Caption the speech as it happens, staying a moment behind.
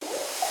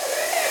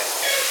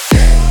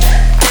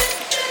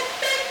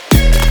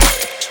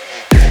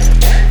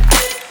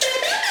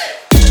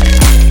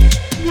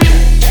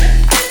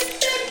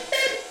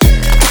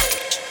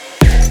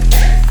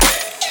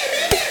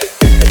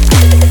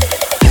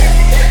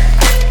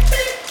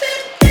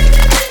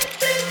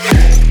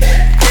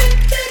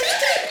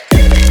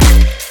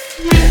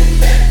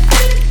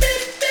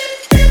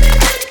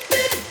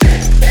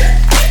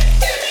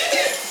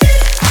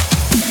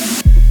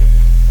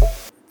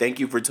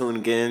for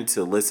tuning in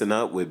to Listen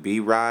Up with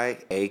B-Rye,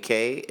 AK,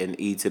 and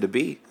E to the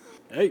B.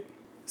 Hey.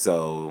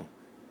 So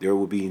there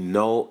will be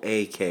no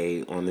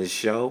AK on this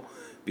show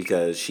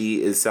because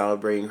she is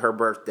celebrating her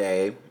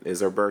birthday.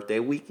 It's her birthday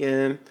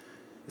weekend.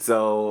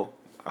 So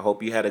I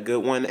hope you had a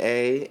good one,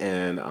 A,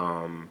 and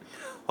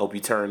hope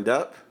you turned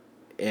up.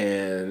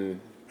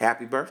 And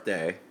happy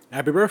birthday.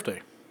 Happy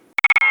birthday.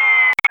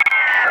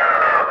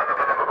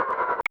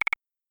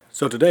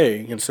 So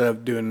today, instead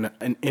of doing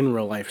an in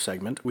real life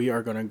segment, we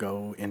are going to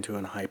go into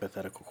an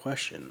hypothetical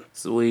question.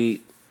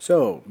 Sweet.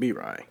 So,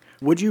 B-Rye,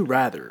 would you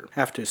rather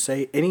have to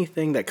say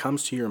anything that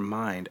comes to your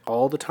mind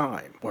all the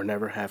time or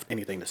never have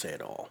anything to say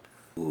at all?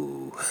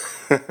 Ooh.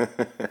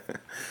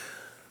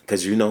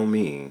 Because you know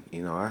me,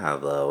 I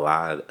have a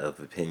lot of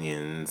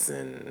opinions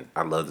and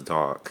I love to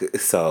talk.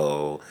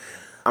 So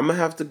I'm going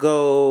to have to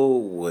go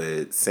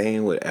with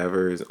saying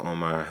whatever's on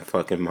my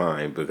fucking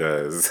mind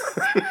because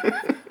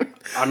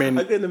I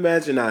couldn't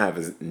imagine not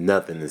having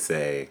nothing to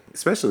say,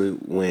 especially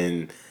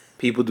when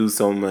people do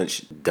so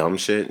much dumb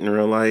shit in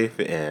real life.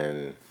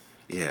 And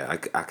yeah,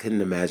 I couldn't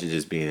imagine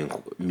just being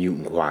mute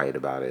and quiet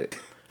about it.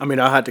 I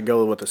had to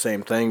go with the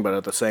same thing, but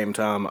at the same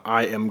time,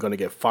 I am going to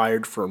get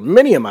fired for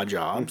many of my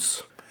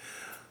jobs.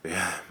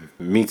 Yeah,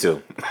 me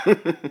too.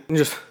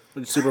 Just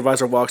the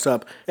supervisor walks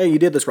up, hey, you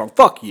did this wrong.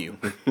 Fuck you.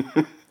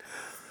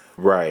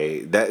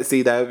 Right. That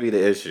would be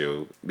the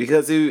issue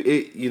because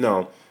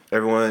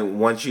everyone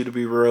wants you to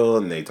be real,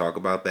 and they talk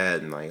about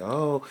that and like,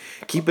 oh,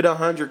 keep it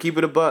 100, keep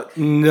it a buck.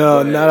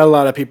 No, not a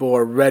lot of people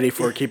are ready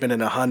for keeping it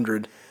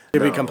 100. To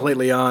be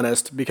completely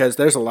honest, because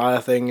there's a lot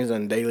of things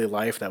in daily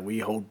life that we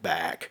hold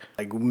back,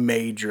 like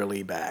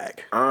majorly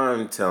back.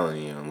 I'm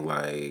telling you,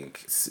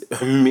 like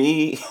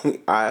me,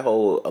 I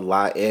hold a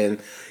lot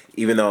in,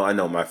 even though I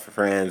know my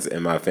friends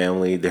and my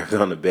family, they're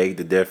gonna beg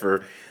to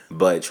differ,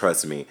 but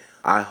trust me,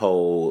 I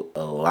hold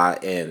a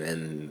lot in,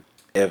 and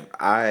if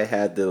I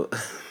had to,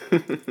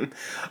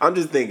 I'm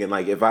just thinking,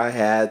 like, if I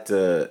had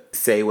to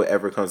say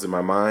whatever comes to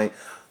my mind,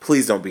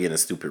 please don't be in a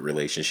stupid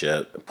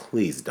relationship.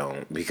 Please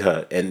don't.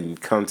 And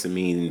come to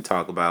me and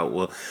talk about,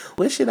 well,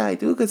 what should I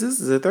do? Because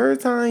this is the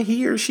third time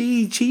he or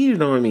she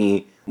cheated on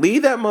me.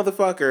 Leave that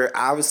motherfucker.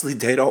 Obviously,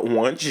 they don't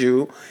want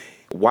you.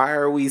 Why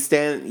are we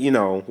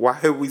why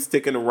are we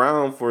sticking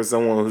around for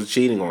someone who's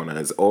cheating on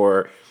us?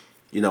 Or,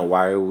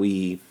 why are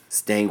we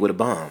staying with a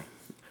bum?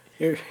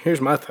 Here's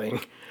my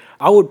thing.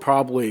 I would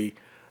probably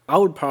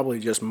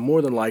just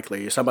more than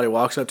likely, if somebody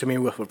walks up to me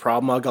with a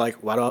problem, I'll go like,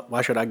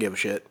 why should I give a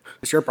shit?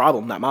 It's your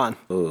problem, not mine.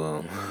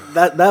 Ooh.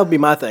 That would be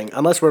my thing.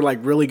 Unless we're like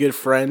really good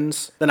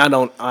friends, then I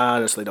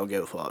honestly don't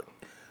give a fuck.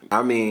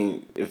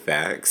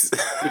 Facts.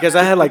 Because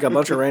I had like a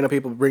bunch of random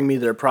people bring me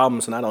their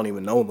problems and I don't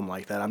even know them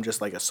like that. I'm just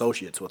like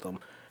associates with them.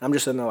 I'm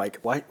just sitting there like,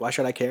 why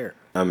should I care?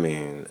 I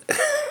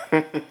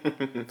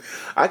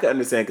can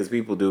understand because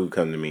people do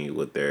come to me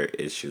with their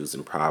issues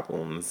and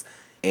problems.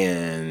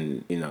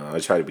 And, I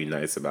try to be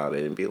nice about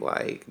it and be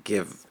like,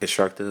 give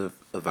constructive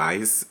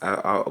advice.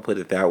 I'll put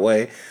it that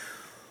way.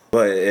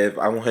 But if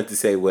I wanted to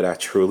say what I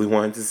truly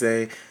wanted to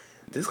say,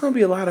 there's going to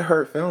be a lot of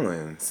hurt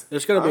feelings.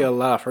 There's going to be a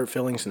lot of hurt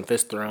feelings and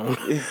fists thrown.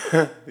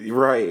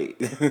 Right.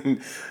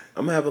 I'm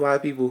going to have a lot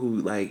of people who,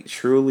 like,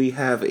 truly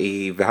have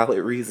a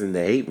valid reason to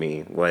hate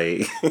me.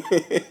 Like,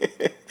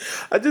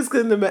 I just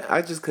couldn't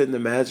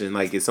imagine,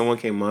 like, if someone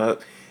came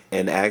up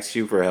and asked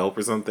you for help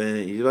or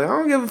something, you're like, I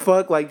don't give a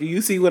fuck. Like, do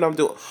you see what I'm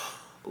doing?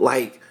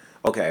 Like,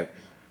 okay,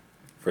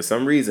 for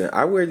some reason,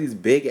 I wear these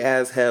big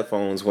ass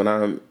headphones when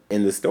I'm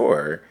in the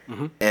store,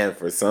 and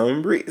for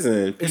some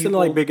reason, isn't it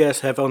like big ass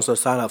headphones to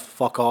sign up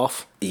fuck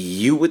off?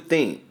 You would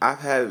think. I've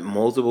had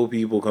multiple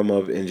people come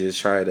up and just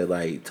try to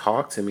like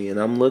talk to me, and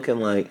I'm looking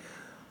like,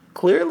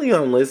 clearly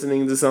I'm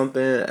listening to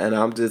something, and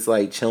I'm just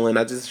like chilling.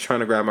 I'm just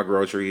trying to grab my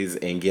groceries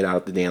and get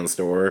out the damn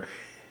store,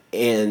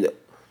 and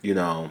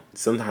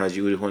sometimes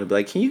you would want to be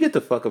like, can you get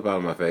the fuck up out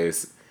of my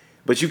face?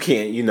 But you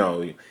can't, you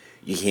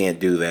can't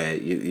do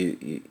that.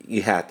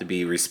 You have to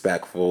be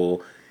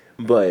respectful.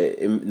 But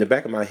in the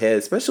back of my head,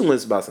 especially when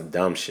it's about some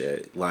dumb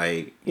shit,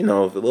 like, if a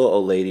little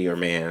old lady or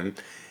man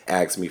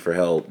asks me for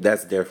help,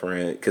 that's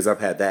different because I've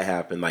had that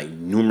happen like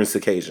numerous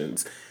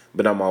occasions.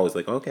 But I'm always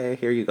like, okay,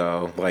 here you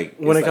go. Like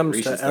when it comes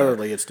to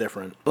elderly, it's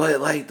different. But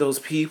like those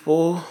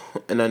people,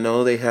 and I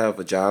know they have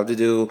a job to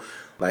do,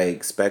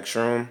 like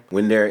Spectrum,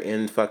 when they're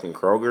in fucking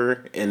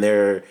Kroger and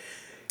they're,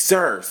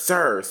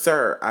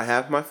 sir, I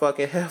have my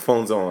fucking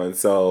headphones on,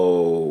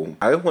 so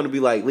I want to be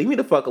like, leave me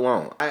the fuck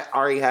alone. I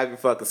already have your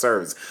fucking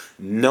service.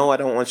 No, I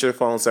don't want your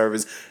phone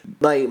service.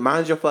 Like,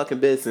 mind your fucking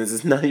business.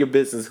 It's none of your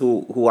business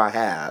who I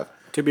have.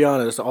 To be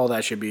honest, all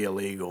that should be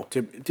illegal,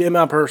 in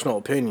my personal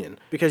opinion,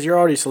 because you're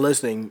already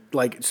soliciting,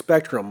 like,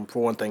 Spectrum,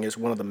 for one thing, is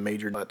one of the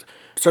major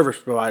service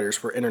providers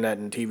for internet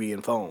and TV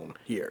and phone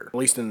here, at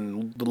least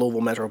in the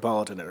Louisville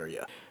metropolitan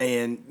area.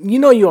 And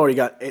you already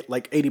got,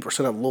 like,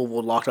 80% of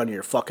Louisville locked on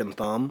your fucking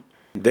thumb.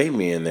 They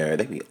be in there,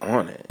 they be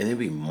on it, and it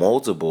be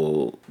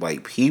multiple,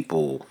 like,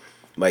 people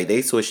Like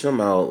they switched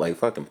them out like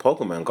fucking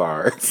Pokemon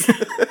cards.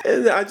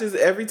 And I just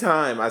every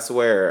time I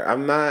swear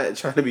I'm not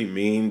trying to be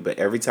mean, but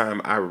every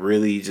time I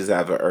really just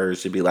have an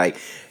urge to be like,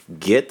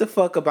 get the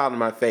fuck up out of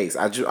my face.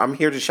 I'm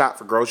here to shop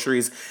for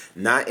groceries,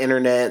 not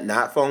internet,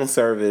 not phone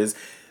service.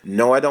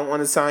 No, I don't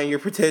want to sign your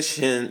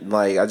petition.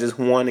 Like I just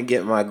want to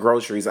get my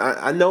groceries.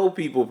 I know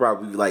people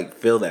probably like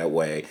feel that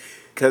way,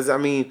 because I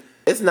mean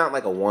it's not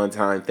like a one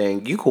time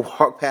thing. You could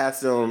walk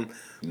past them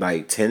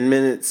like 10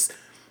 minutes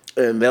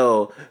and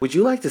they'll, would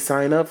you like to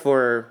sign up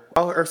for,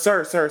 oh, or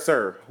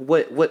sir,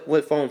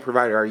 what phone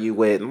provider are you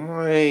with? I'm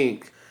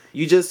like,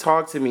 you just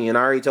talked to me and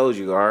I already told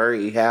you, I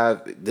already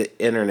have the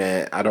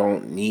internet. I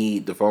don't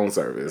need the phone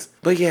service.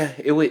 But yeah,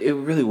 it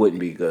really wouldn't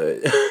be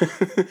good.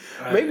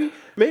 maybe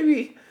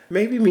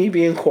me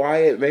being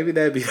quiet, maybe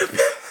that'd be the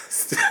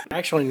best.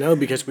 Actually, no,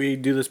 because we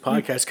do this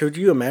podcast. Could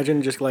you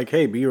imagine just like,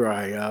 hey,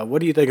 B-Ry, what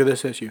do you think of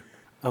this issue?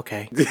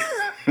 Okay.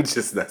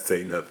 Just not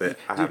say nothing.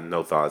 I have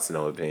no thoughts,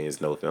 no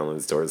opinions, no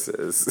feelings towards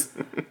this.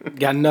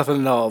 Got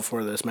nothing at all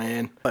for this,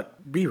 man.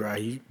 But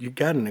B-Ry, you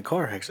got in a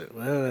car accident.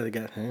 Well,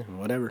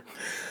 whatever.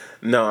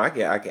 No, I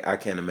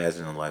can't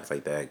imagine a life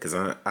like that, because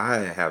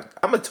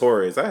I'm a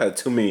Taurus. I have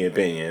too many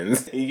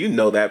opinions. You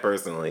know that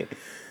personally.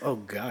 Oh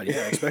God,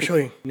 yeah,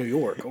 especially New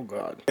York. Oh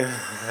God,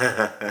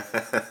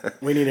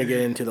 we need to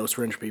get into those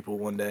French people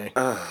one day.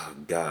 Oh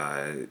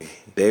God,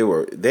 they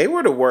were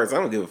the worst. I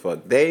don't give a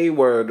fuck. They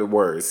were the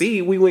worst. See,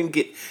 you wouldn't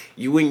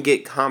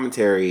get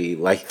commentary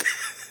like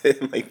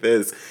like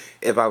this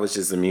if I was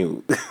just a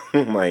mute,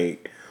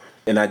 like,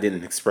 and I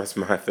didn't express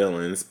my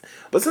feelings.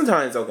 But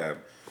sometimes, okay.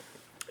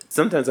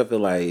 Sometimes I feel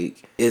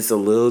like it's a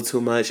little too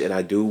much, and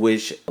I do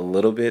wish a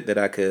little bit that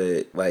I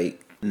could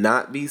like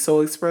not be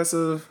so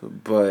expressive,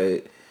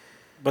 but.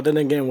 But then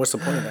again, what's the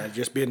point of that?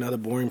 Just be another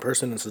boring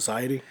person in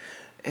society?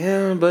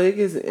 Yeah, but it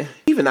gets,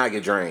 even I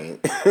get drained.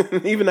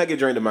 Even I get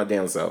drained of my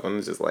damn self.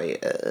 I'm just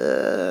like,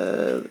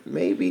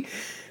 maybe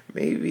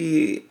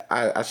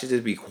I should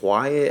just be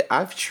quiet.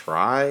 I've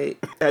tried.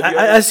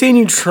 I've seen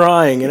you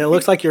trying, and it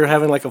looks like you're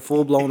having like a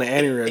full-blown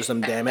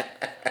aneurysm, damn it.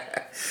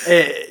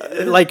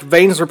 Like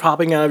veins are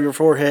popping out of your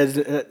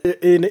forehead.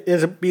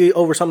 It'd be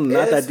over something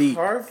not that deep. It's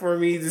hard for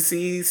me to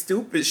see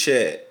stupid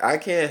shit. I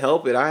can't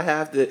help it. I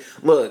have to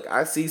look.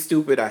 I see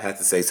stupid. I have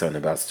to say something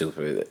about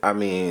stupid. I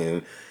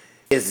mean,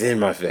 it's in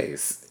my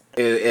face,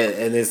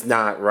 and it's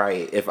not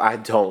right if I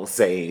don't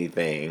say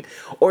anything.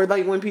 Or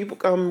like when people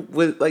come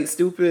with like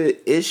stupid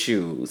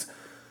issues.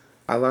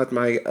 I locked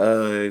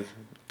my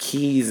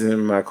keys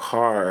in my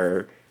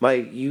car.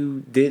 Like,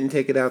 you didn't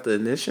take it out the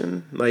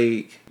ignition?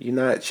 Like, you're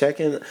not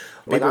checking?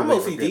 Like, I'm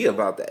OCD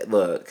about that.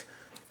 Look,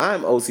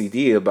 I'm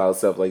OCD about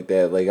stuff like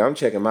that. Like, I'm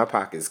checking my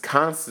pockets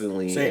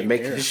constantly and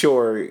making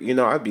sure,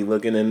 I'd be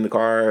looking in the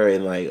car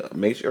and, like,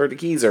 make sure the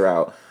keys are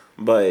out.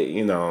 But,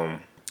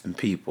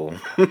 people.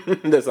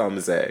 That's all I'm going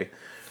to say.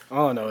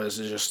 All I know is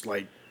it's just,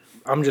 like,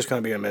 I'm just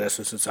going to be a menace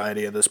to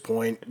society at this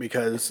point,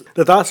 because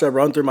the thoughts that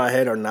run through my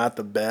head are not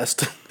the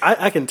best.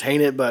 I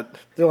contain it, but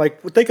they're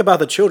like, well, think about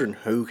the children.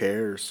 Who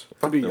cares?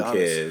 Fuck them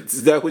kids.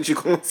 Is that what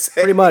you're going to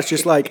say? Pretty much,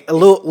 just like a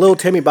little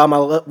Timmy by my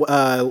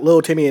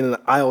little Timmy in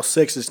aisle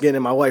 6 is getting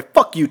in my way.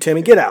 Fuck you,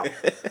 Timmy. Get out.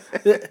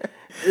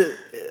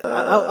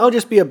 I'll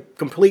just be a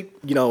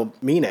complete,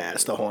 mean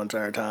ass the whole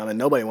entire time, and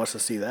nobody wants to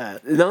see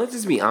that. No, let's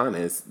just be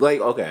honest. Like,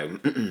 okay,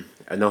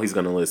 I know he's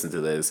going to listen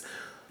to this.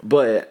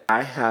 But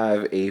I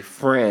have a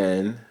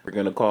friend, we're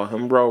going to call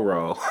him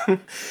Roro,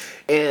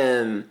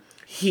 and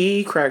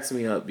he cracks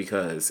me up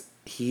because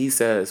he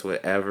says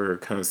whatever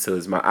comes to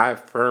his mind. I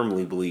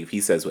firmly believe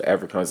he says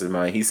whatever comes to his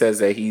mind. He says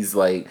that he's,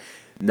 like,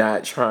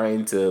 not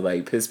trying to,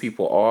 like, piss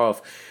people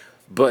off.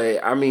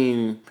 But, I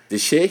mean, the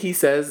shit he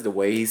says, the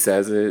way he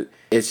says it,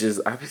 it's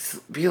just, I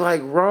be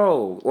like,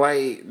 bro,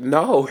 like,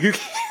 no, you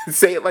can't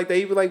say it like that.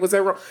 He'd be like, was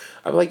that wrong?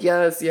 I'm like,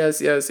 yes,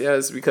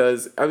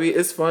 because, I mean,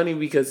 it's funny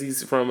because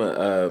he's from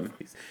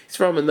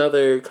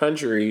another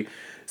country,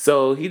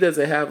 so he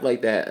doesn't have,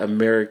 like, that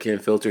American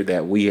filter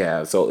that we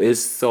have. So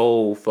it's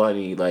so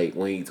funny, like,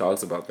 when he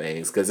talks about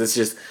things, because it's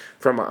just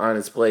from an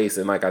honest place.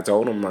 And, like, I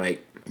told him,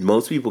 like,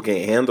 most people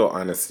can't handle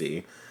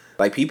honesty.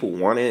 Like, people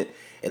want it,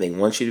 and they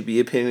want you to be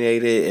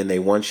opinionated, and they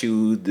want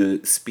you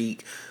to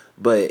speak,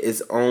 but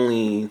it's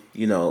only,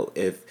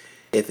 if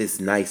it's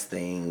nice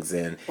things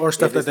and or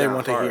stuff that they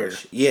want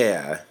harsh. to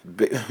hear.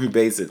 Yeah,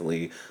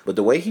 basically. But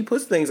the way he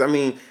puts things, I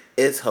mean,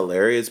 it's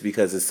hilarious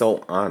because it's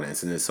so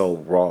honest and it's so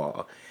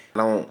raw.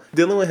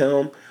 Dealing with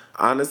him,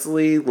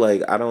 honestly,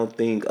 like, I don't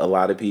think a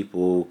lot of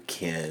people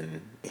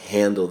can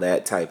handle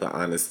that type of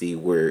honesty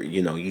where,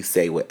 you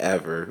say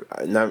whatever.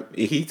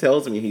 He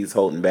tells me he's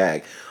holding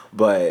back.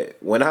 But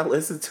when I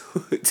listen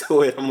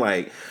to it, I'm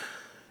like,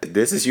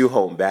 this is you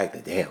holding back the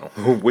damn.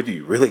 What do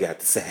you really got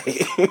to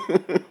say?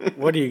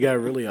 What do you got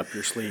really up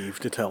your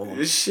sleeve to tell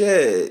them?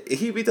 Shit.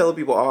 He be telling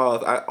people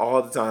off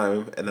all the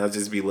time, and I'll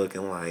just be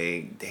looking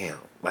like, damn.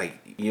 Like,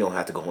 you don't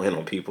have to go in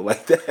on people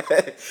like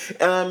that.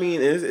 And I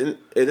mean, it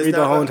is read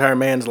the whole entire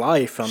man's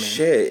life. I mean,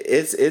 shit,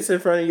 it's in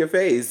front of your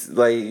face.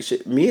 Like,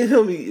 shit, me and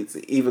him, it's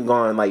even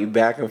gone like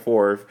back and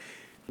forth.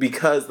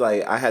 because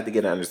like I had to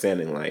get an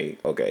understanding. Like,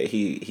 okay,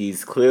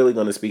 he's clearly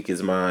gonna speak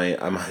his mind.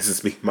 I might as well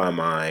speak my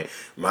mind.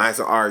 Might as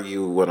well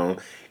argue with him,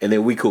 and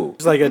then we cool.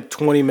 It's like a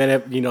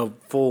 20-minute,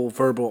 full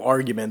verbal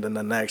argument, and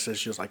the next it's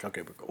just like,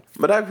 okay, we're cool.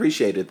 But I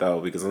appreciate it though,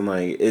 because I'm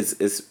like,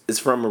 it's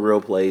from a real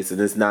place, and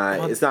it's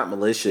not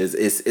malicious.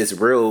 It's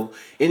real.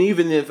 And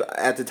even if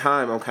at the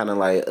time I'm kind of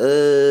like,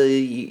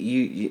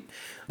 you.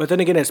 But then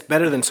again, it's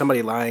better than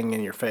somebody lying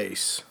in your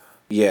face.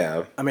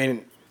 Yeah. I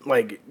mean,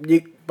 like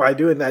by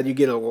doing that, you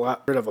get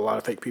rid of a lot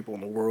of fake people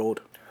in the world.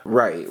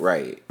 Right.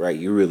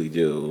 You really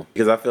do.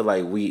 Because I feel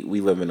like we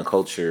live in a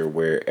culture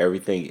where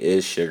everything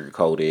is sugar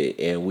coated,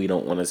 and we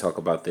don't want to talk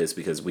about this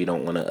because we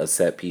don't want to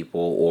upset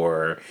people,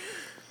 or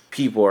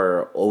people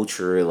are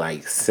ultra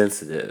like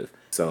sensitive.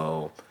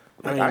 So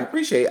like, I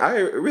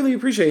really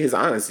appreciate his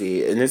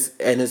honesty, and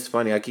it's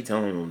funny. I keep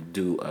telling him to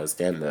do a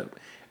stand up.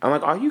 I'm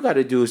like, all you got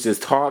to do is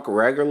just talk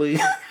regularly.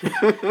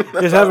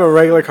 Just have a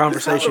regular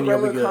conversation.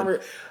 You'll be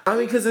good. I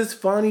mean, because it's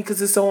funny,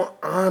 because it's so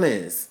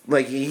honest.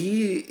 Like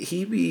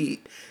he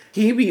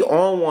be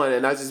on one,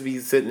 and I just be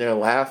sitting there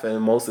laughing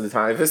most of the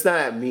time. If it's not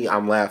at me,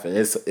 I'm laughing.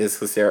 It's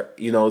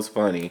hysterical. It's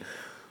funny.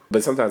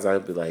 But sometimes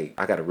I'd be like,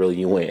 I gotta reel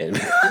you in.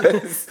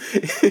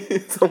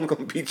 Someone's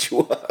gonna beat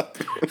you up.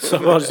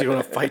 Someone's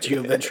gonna fight you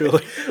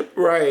eventually.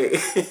 Right.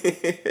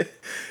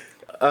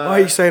 Why are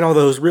you saying all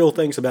those real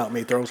things about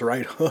me? Throws a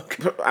right hook.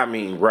 I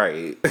mean,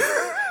 right.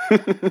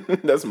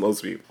 That's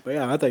most people. But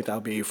yeah, I think that'll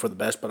be for the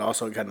best, but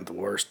also kind of the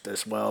worst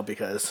as well,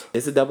 because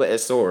it's a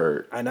double-edged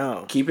sword. I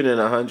know. Keeping it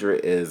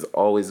 100 is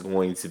always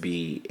going to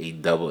be a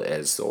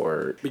double-edged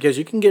sword. Because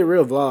you can get rid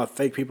of a lot of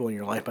fake people in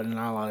your life, but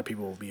not a lot of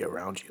people will be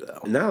around you,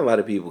 though. Not a lot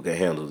of people can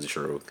handle the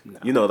truth.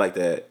 No. Like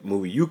that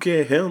movie, You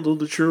Can't Handle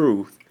the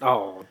Truth.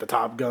 Oh, the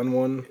Top Gun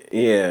one?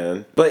 Yeah.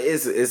 But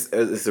it's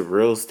a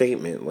real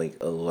statement. Like,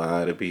 a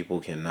lot of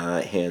people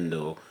cannot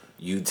handle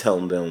you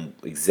telling them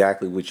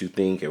exactly what you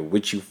think or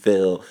what you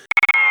feel.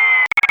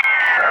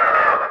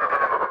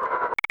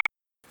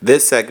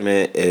 This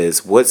segment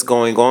is What's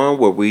Going On,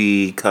 where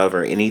we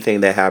cover anything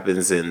that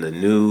happens in the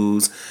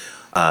news,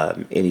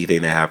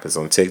 anything that happens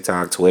on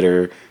TikTok,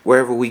 Twitter,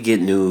 wherever we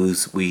get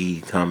news,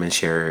 we come and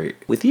share it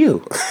with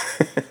you.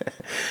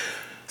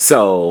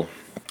 So,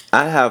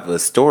 I have a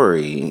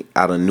story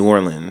out of New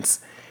Orleans,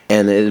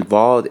 and it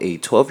involved a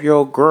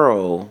 12-year-old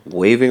girl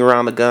waving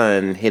around a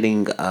gun,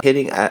 hitting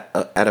at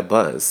a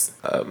bus.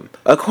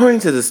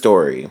 According to the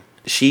story,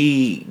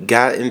 she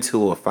got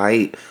into a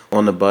fight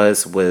on the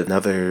bus with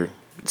another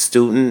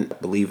student. I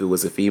believe it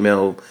was a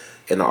female.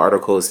 In the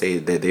article, it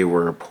stated that they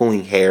were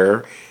pulling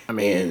hair. I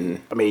mean,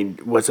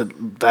 was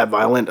it that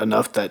violent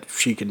enough that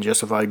she can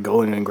justify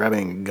going and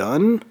grabbing a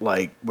gun?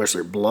 Like, was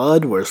there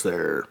blood? Was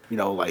there,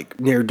 like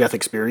near-death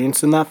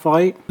experience in that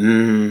fight?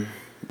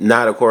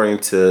 Not according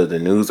to the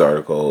news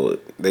article.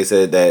 They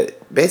said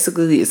that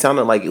basically it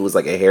sounded like it was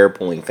like a hair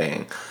pulling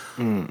thing.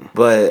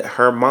 But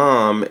her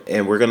mom,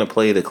 and we're going to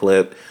play the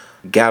clip,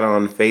 got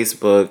on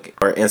Facebook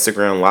or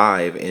Instagram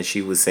Live, and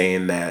she was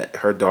saying that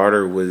her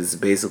daughter was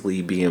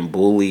basically being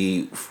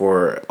bullied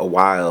for a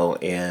while,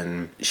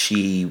 and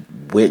she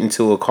went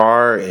into a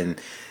car and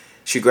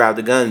she grabbed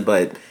a gun.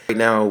 But right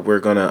now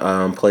we're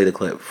gonna play the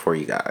clip for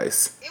you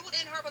guys. It was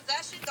in her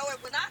possession, though it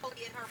was not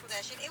in her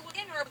possession. It was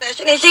in her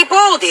possession, and she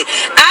pulled it.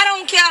 I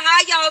don't care how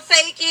y'all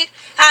take it,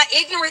 how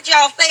ignorant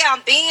y'all say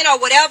I'm being or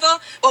whatever,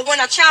 but when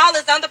a child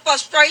is under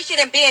frustration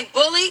and being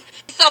bullied,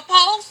 he's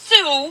supposed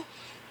to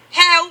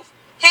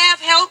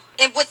have help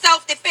and with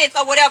self-defense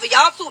or whatever.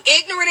 Y'all too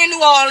ignorant in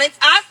New Orleans.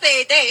 I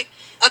said that.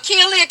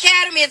 Achille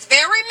Academy is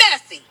very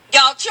messy.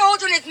 Y'all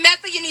children is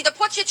messy. You need to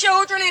put your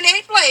children in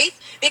a place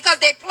because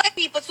they play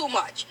people too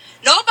much.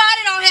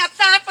 Nobody don't have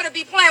time for to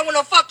be playing with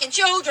no fucking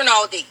children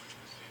all day.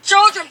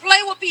 Children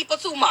play with people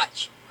too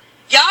much.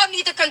 Y'all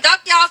need to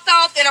conduct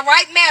yourselves in the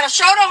right manner.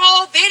 Show the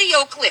whole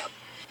video clip.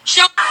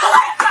 Show.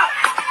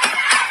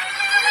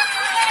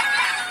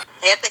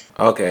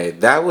 Okay,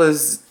 that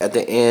was at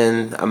the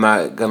end. I'm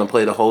not gonna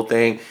play the whole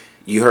thing.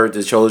 You heard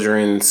the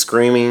children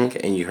screaming,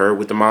 and you heard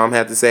what the mom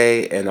had to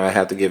say, and I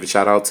have to give a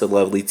shout out to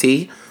Lovely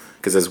T,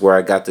 because that's where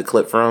I got the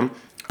clip from.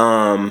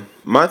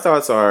 My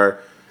thoughts are,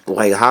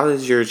 like, how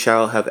does your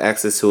child have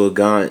access to a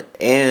gun?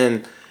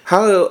 And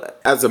how,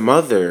 as a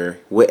mother,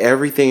 with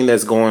everything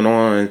that's going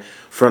on,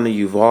 from the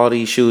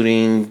Uvalde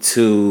shooting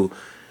to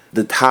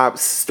the top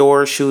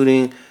store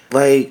shooting,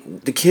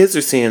 like, the kids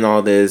are seeing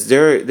all this.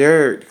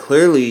 They're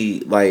clearly,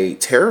 like,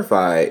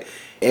 terrified.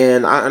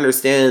 And I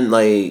understand,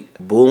 like,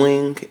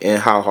 bullying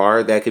and how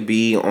hard that could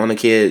be on a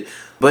kid,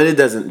 but it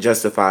doesn't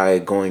justify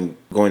going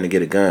to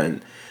get a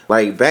gun.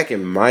 Like, back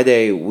in my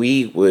day,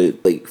 we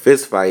would, like,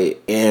 fist fight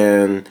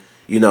and,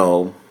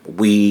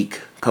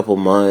 week, couple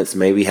months,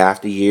 maybe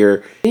half the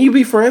year, and you'd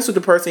be friends with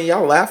the person,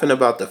 y'all laughing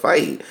about the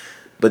fight.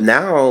 But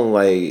now,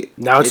 like...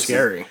 Now it's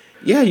scary.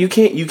 Yeah, you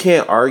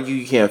can't argue,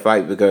 you can't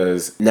fight,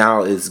 because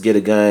now it's get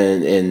a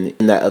gun in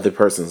that other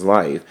person's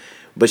life.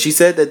 But she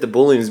said that the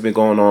bullying's been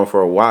going on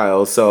for a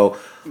while. So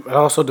It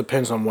also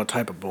depends on what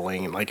type of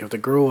bullying. Like if the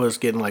girl is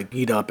getting like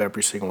beat up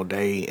every single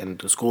day and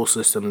the school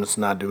system is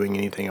not doing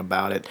anything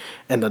about it,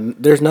 and then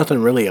there's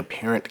nothing really a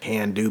parent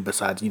can do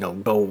besides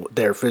go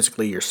there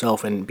physically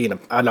yourself and being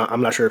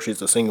I'm not sure if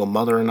she's a single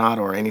mother or not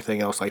or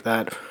anything else like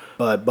that.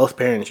 But both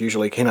parents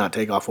usually cannot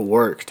take off of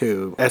work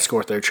to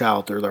escort their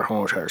child through their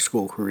whole entire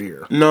school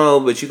career. no,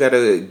 but you got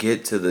to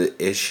get to the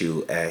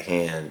issue at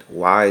hand.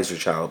 Why is your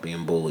child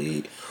being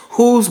bullied?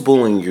 Who's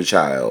bullying your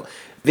child?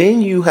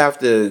 Then you have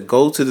to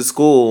go to the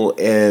school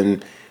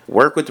and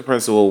work with the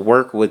principal,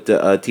 work with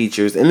the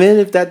teachers. And then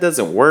if that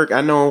doesn't work,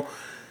 I know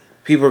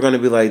people are going to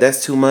be like,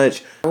 that's too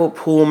much. I will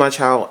pull my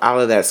child out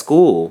of that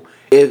school.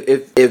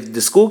 If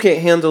the school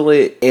can't handle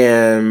it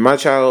and my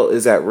child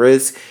is at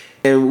risk,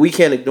 and we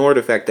can't ignore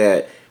the fact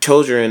that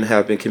children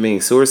have been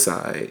committing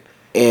suicide.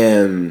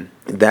 And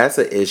that's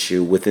an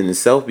issue within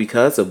itself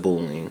because of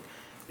bullying.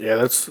 Yeah,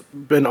 that's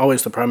been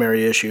always the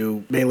primary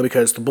issue, mainly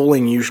because the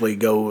bullying usually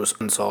goes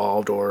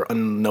unsolved or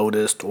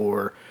unnoticed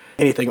or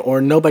anything, or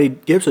nobody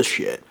gives a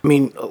shit. I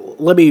mean,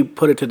 let me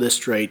put it to this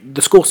straight.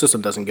 The school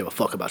system doesn't give a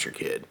fuck about your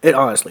kid. It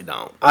honestly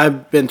don't.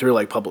 I've been through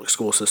like public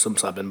school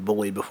systems. I've been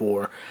bullied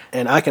before,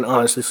 and I can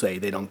honestly say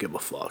they don't give a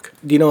fuck.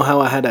 Do you know how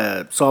I had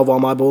to solve all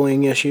my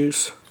bullying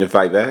issues? And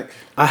fight back?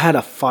 I had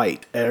a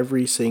fight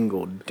every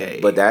single day.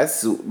 But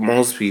that's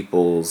most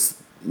people's,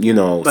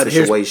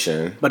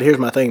 situation. But here's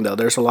my thing, though.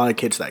 There's a lot of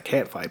kids that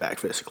can't fight back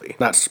physically,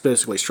 not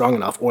physically strong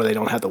enough, or they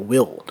don't have the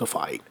will to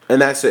fight.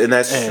 And that's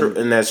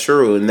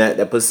true, and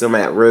that puts them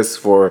at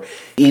risk for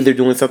either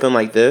doing something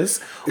like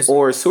this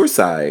or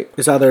suicide.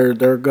 It's either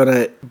they're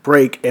gonna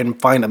break and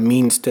find a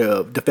means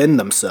to defend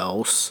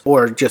themselves,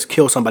 or just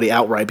kill somebody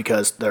outright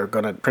because they're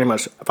gonna pretty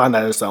much find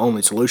that as the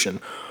only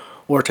solution,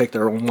 or take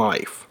their own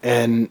life.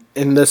 And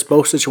in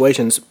both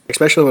situations,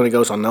 especially when it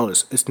goes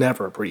unnoticed, it's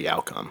never a pretty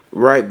outcome.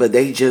 Right, but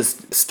they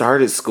just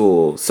started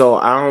school. So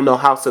I don't know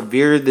how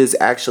severe this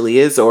actually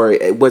is, or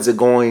was it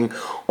going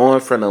on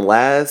from the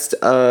last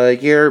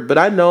year? But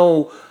I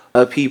know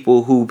of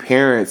people who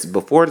parents,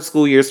 before the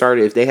school year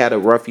started, if they had a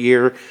rough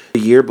year the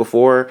year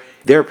before,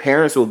 their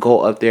parents would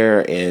go up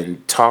there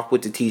and talk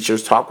with the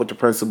teachers, talk with the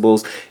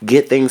principals,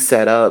 get things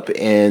set up,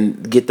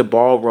 and get the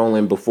ball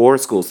rolling before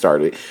school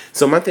started.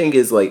 So my thing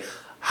is like,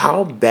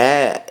 how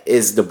bad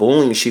is the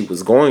bullying she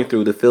was going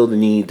through to feel the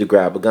need to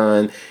grab a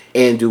gun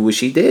and do what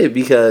she did?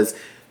 Because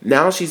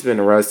now she's been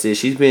arrested.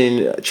 She's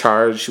been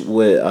charged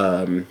with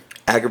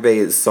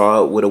aggravated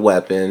assault with a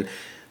weapon.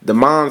 The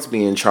mom's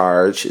being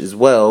charged as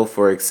well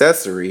for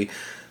accessory.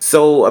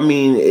 So, I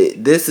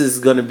mean, this is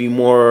going to be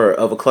more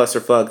of a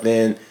clusterfuck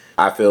than,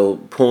 I feel,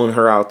 pulling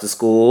her out to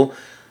school,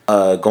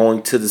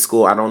 going to the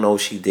school. I don't know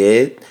if she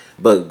did,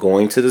 but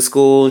going to the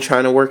school and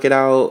trying to work it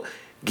out,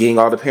 getting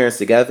all the parents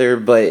together.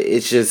 But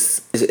it's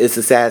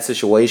a sad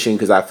situation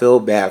because I feel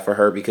bad for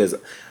her because,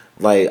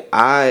 like,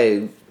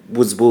 I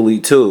was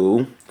bullied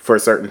too for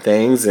certain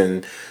things,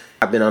 and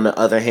I've been on the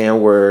other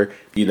hand where,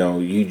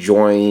 you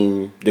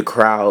join the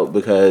crowd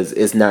because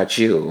it's not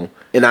you.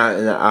 And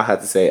I have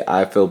to say,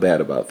 I feel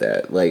bad about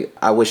that. Like,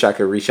 I wish I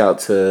could reach out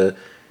to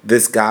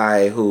this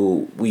guy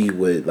who we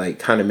would, like,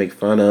 kind of make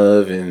fun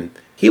of, and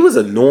he was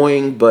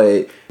annoying,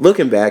 but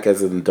looking back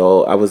as an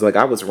adult, I was like,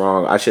 I was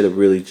wrong. I should have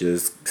really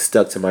just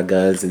stuck to my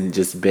guns and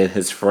just been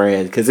his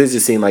friend, because it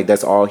just seemed like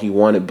that's all he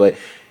wanted. But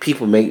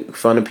people make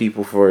fun of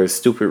people for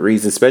stupid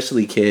reasons,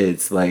 especially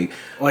kids, like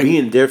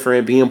being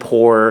different, being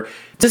poor,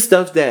 just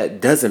stuff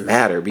that doesn't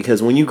matter.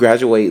 Because when you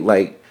graduate,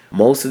 like,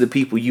 most of the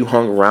people you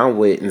hung around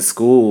with in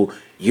school,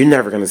 you're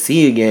never going to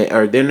see again,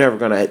 or they're never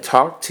going to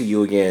talk to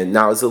you again.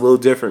 Now, it's a little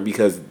different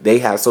because they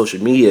have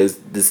social media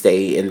to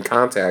stay in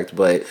contact,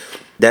 but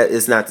that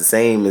is not the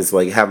same as,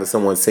 like, having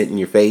someone sit in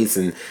your face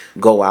and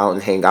go out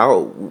and hang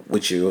out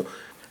with you.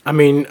 I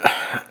mean,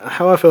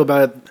 how I feel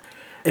about it,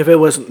 if it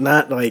was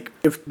not, like,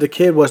 if the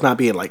kid was not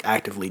being, like,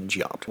 actively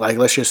jumped, like,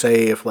 let's just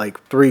say if,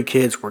 like, 3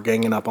 kids were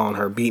ganging up on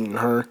her, beating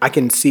her, I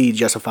can see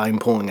justifying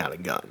pulling out a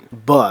gun.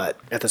 But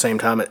at the same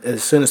time,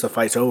 as soon as the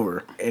fight's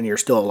over and you're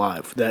still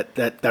alive,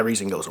 that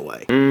reason goes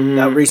away. Mm-hmm.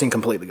 That reason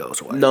completely goes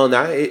away. No,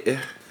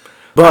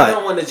 but I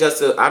don't want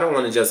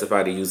to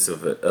justify the use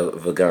of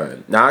a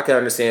gun. Now, I can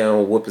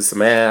understand whooping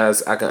some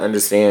ass. I can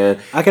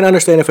understand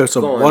if it's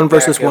a 1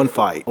 versus 1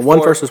 fight. A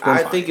 1 versus 1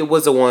 fight. I think it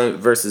was a 1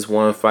 versus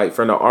 1 fight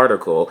from the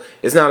article.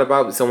 It's not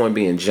about someone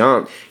being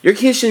jumped. Your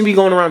kids shouldn't be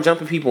going around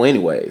jumping people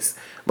anyways.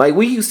 Like,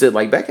 we used to,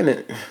 like,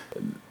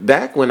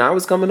 back when I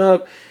was coming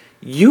up,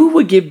 you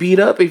would get beat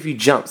up if you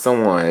jumped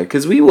someone,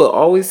 because we would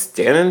always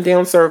stand in a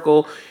damn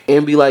circle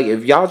and be like,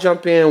 if y'all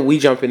jump in, we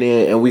jumping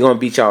in, and we gonna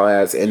beat y'all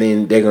ass, and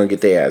then they're gonna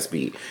get their ass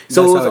beat.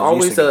 So it was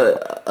always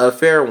a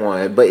fair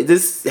one. But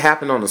this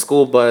happened on the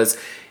school bus.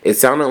 It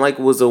sounded like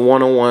it was a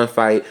 1-on-1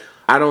 fight.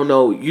 I don't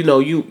know.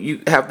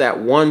 You have that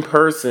one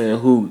person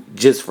who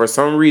just for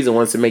some reason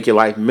wants to make your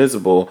life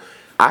miserable.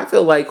 I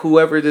feel like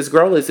whoever this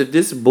girl is, if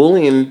this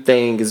bullying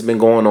thing has been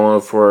going on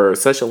for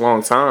such a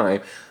long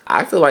time,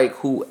 I feel like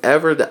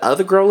whoever the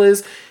other girl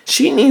is,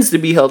 she needs to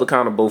be held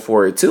accountable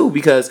for it too,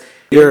 because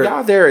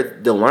y'all there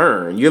to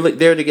learn. You're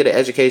there to get an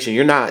education.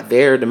 You're not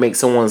there to make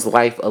someone's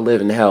life a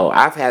living hell.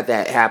 I've had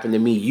that happen to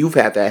me. You've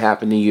had that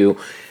happen to you.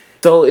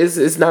 So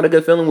it's not a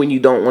good feeling when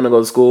you don't want to go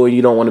to school and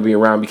you don't want to be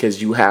around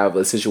because you have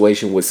a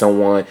situation with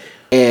someone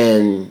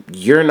and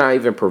you're not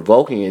even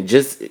provoking it.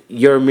 Just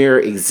your mere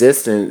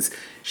existence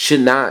should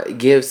not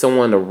give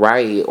someone the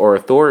right or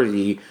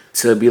authority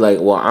to be like,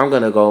 well, I'm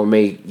gonna go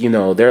make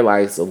their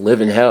lives a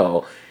living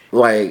hell.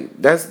 Like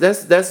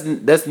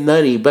that's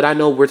nutty. But I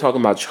know we're talking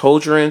about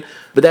children,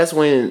 but that's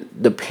when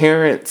the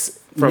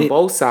parents from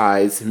both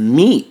sides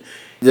meet.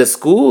 The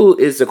school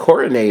is the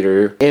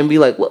coordinator and be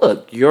like,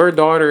 look, your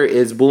daughter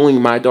is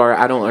bullying my daughter.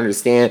 I don't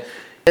understand.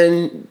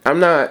 And I'm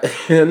not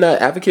I'm not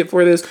advocate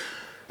for this,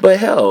 but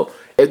hell,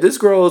 if this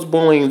girl is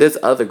bullying this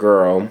other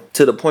girl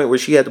to the point where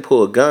she had to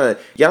pull a gun,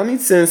 y'all need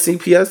to send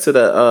CPS to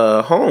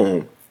the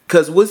home.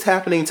 Because what's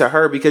happening to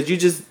her? Because you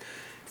just,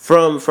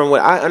 from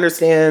what I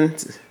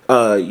understand,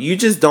 you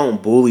just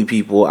don't bully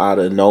people out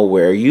of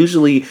nowhere.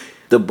 Usually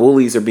the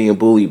bullies are being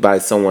bullied by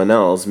someone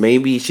else.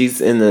 Maybe she's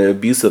in an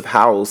abusive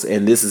house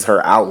and this is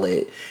her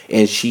outlet.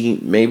 And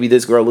maybe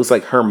this girl looks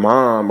like her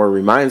mom or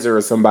reminds her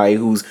of somebody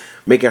who's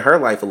making her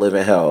life a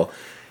living hell.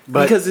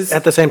 But because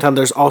at the same time,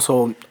 there's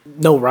also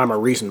no rhyme or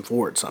reason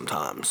for it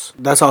sometimes.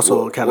 That's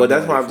also kind of... Well,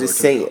 that's why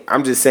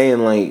I'm just saying,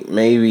 like,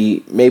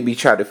 maybe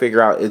try to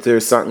figure out if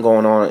there's something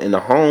going on in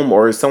the home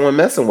or is someone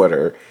messing with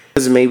her.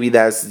 Because maybe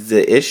that's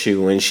the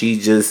issue and she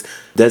just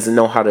doesn't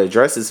know how to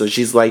address it. So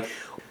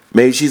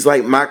maybe she's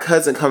like, my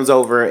cousin comes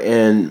over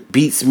and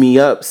beats me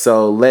up,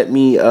 so let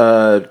me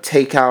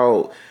take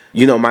out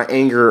my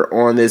anger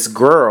on this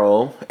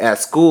girl at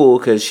school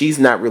because she's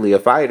not really a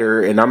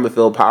fighter and I'm gonna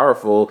feel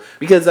powerful.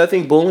 Because I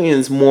think bullying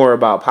is more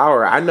about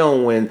power. I know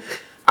when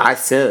I'm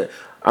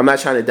not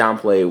trying to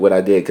downplay what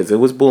I did because it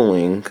was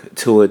bullying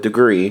to a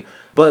degree.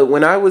 But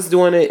when I was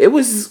doing it, it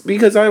was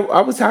because I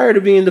was tired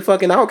of being the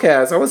fucking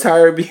outcast. I was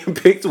tired of being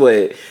picked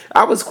with.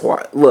 I was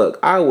quiet. Look,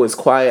 I was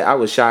quiet. I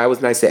was shy. I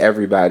was nice to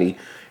everybody.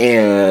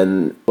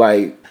 And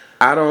like,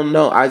 I don't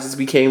know. I just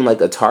became like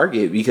a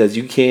target because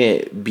you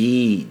can't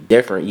be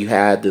different. You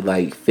had to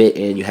like fit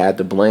in. You had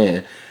to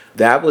blend.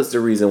 That was the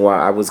reason why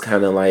I was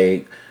kind of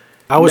like,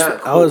 I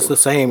was the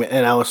same,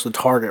 and I was the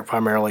target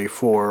primarily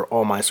for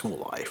all my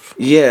school life.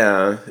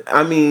 Yeah,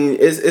 I mean,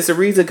 it's a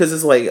reason because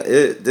it's like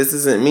this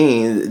isn't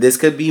me. This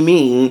could be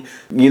me,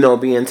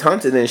 being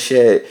taunted and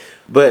shit.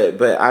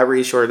 But I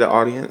reassured the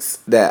audience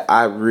that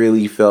I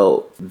really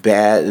felt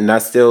bad, and I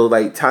still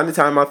like time to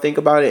time I think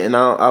about it, and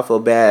I feel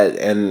bad,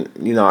 and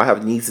I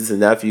have nieces and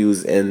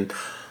nephews, and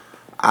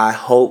I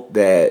hope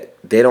that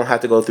they don't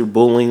have to go through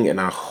bullying, and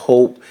I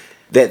hope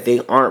that they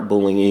aren't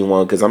bullying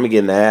anyone, because I'm gonna get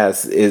in the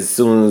ass as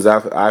soon as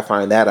I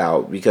find that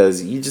out.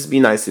 Because you just be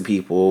nice to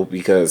people,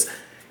 because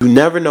you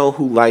never know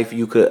who life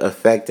you could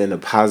affect in a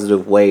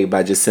positive way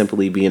by just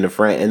simply being a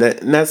friend,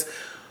 and that's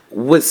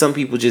what some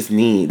people just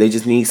need. They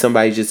just need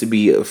somebody just to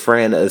be a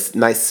friend, a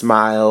nice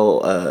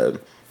smile,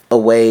 a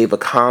wave, a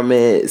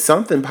comment,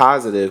 something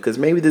positive. Because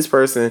maybe this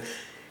person,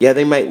 yeah,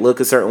 they might look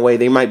a certain way,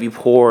 they might be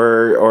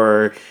poor,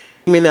 or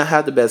you may not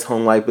have the best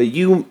home life, but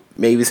you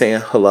maybe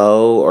saying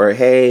hello or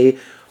hey,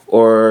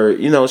 or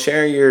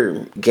sharing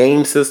your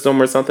game system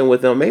or something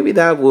with them, maybe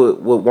that would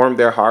warm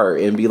their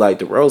heart and be like,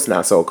 the world's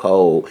not so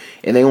cold,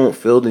 and they won't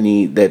feel the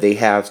need that they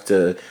have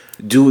to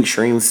do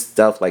extreme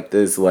stuff like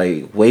this,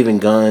 like waving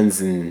guns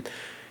and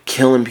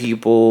killing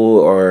people,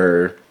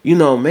 or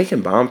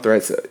making bomb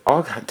threats.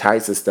 All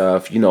types of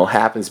stuff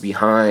happens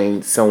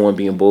behind someone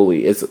being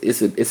bullied.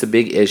 It's a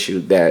big issue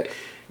that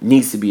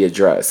needs to be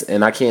addressed.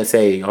 And I can't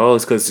say, oh,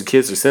 it's because the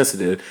kids are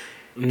sensitive.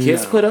 No.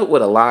 Kids put up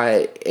with a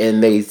lot,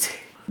 and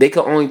they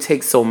can only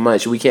take so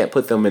much. We can't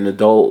put them in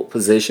adult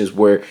positions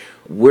where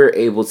we're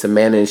able to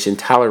manage and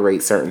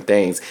tolerate certain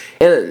things.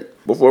 And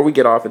before we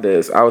get off of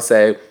this, I would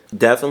say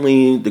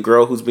definitely the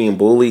girl who's being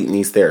bullied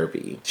needs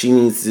therapy. She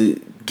needs to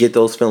get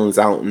those feelings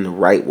out in the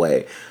right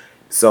way.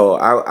 So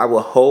I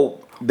will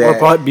hope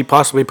that... Or be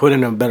possibly put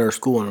in a better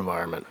school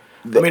environment.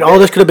 All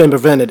this could have been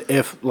prevented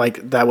if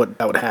that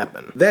would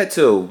happen. That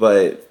too,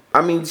 but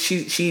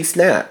she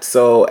snapped.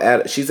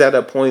 So she's at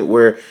a point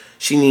where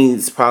she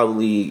needs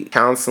probably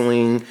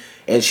counseling,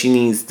 and she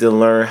needs to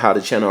learn how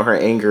to channel her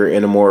anger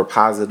in a more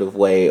positive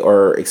way,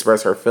 or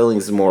express her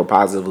feelings more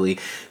positively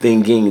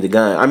than getting the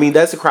gun.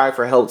 That's a cry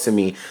for help to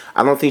me.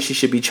 I don't think she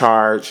should be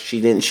charged. She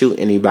didn't shoot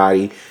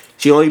anybody.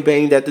 She only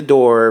banged at the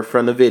door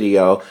from the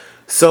video.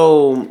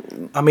 So,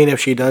 if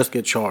she does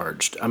get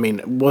charged,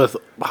 with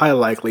high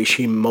likely,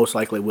 she most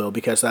likely will,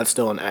 because that's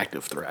still an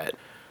active threat.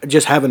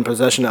 Just having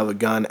possession of a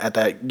gun at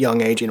that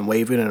young age and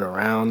waving it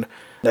around,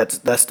 that's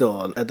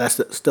still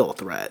a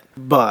threat.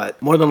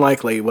 But more than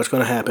likely, what's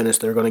going to happen is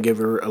they're going to give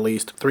her at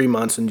least 3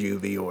 months in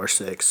juvie or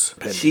 6.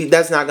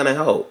 That's not going to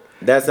help.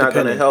 That's not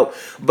going to help.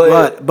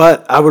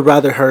 But I would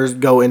rather her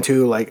go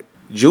into like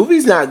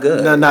Juvie's not No,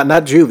 good.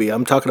 not juvie.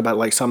 I'm talking about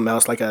like something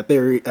else, like a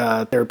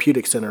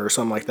therapeutic center or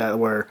something like that,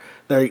 where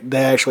they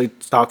actually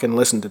talk and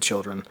listen to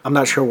children. I'm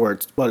not sure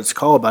what it's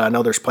called, but I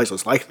know there's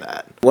places like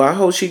that. Well, I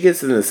hope she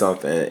gets into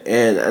something,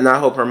 and I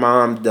hope her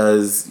mom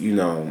does,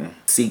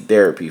 seek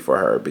therapy for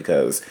her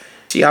because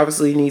she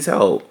obviously needs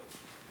help.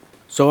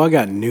 So I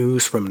got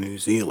news from New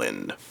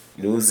Zealand.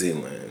 New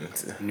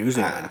Zealand. New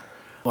Zealand.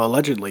 Well,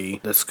 allegedly,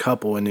 this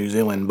couple in New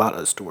Zealand bought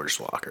a storage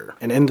locker.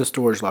 And in the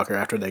storage locker,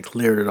 after they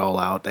cleared it all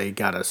out, they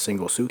got a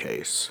single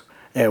suitcase.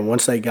 And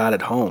once they got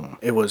it home,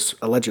 it was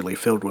allegedly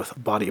filled with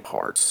body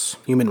parts,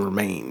 human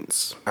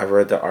remains. I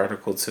read the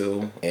article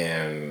too,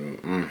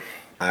 and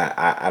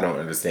I don't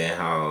understand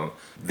how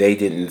they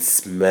didn't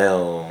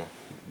smell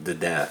the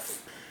death.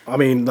 I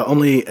mean, the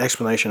only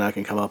explanation I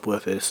can come up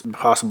with is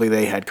possibly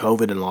they had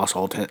COVID and lost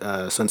all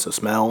sense of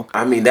smell.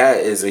 I mean, that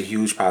is a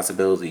huge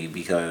possibility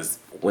because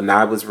when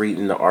I was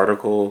reading the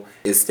article,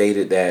 it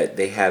stated that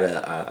they had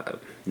a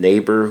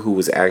neighbor who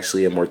was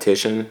actually a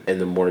mortician,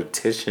 and the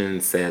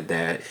mortician said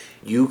that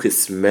you could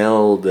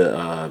smell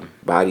the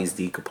bodies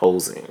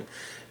decomposing.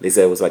 They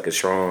said it was like a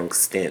strong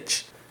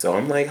stench. So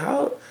I'm like,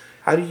 how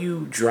do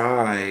you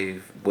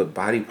drive with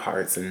body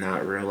parts and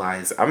not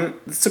realize? I'm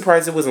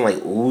surprised it wasn't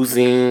like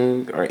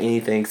oozing or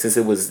anything since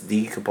it was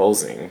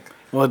decomposing.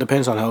 Well, it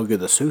depends on how good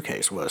the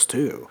suitcase was,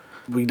 too.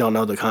 We don't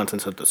know the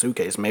contents of the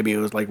suitcase. Maybe it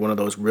was like one of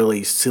those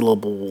really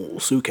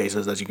sealable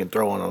suitcases that you can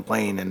throw on a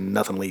plane and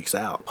nothing leaks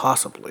out,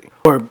 possibly.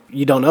 Or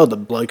you don't know, the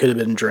blood could have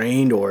been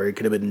drained or it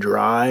could have been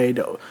dried.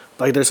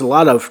 Like, there's a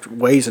lot of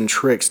ways and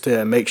tricks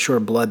to make sure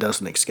blood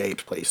doesn't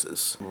escape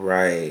places.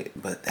 Right,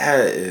 but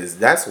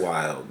that's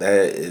wild.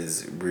 That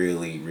is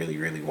really, really,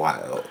 really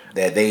wild.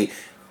 I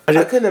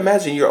couldn't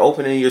imagine you're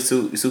opening your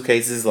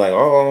suitcases like,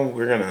 oh,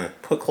 we're gonna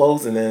put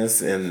clothes in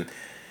this, and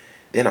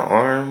then an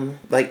arm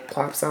like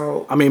plops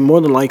out. I mean,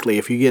 more than likely,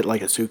 if you get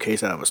like a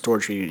suitcase out of a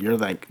storage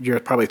unit, you're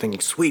probably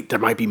thinking, "Sweet, there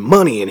might be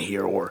money in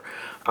here," or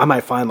I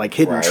might find like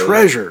hidden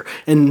treasure.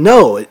 And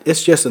no,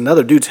 it's just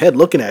another dude's head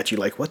looking at you,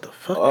 like, "What the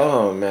fuck?"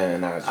 Oh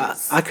man,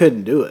 I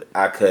couldn't do it.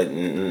 I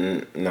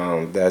couldn't.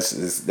 No, that's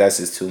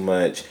just too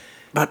much.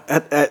 But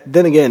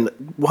then again,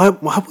 why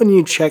wouldn't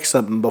you check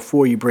something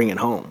before you bring it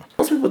home?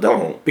 Most people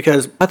don't.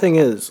 Because my thing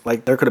is,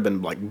 like, there could have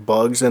been like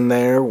bugs in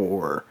there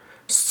or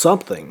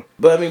something.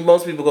 But I mean,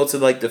 most people go to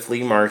like the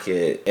flea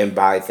market and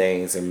buy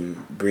things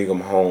and bring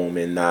them home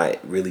and not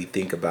really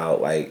think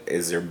about like,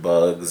 is there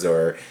bugs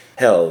or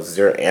hell, is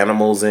there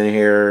animals in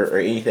here or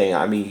anything?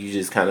 I mean, you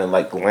just kind of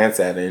like glance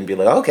at it and be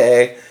like,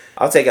 okay,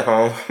 I'll take it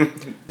home.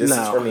 This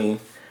is for me.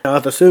 Now,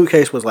 if the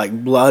suitcase was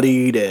like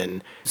bloodied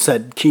and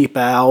said keep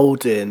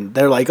out, and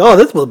they're like, oh,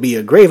 this will be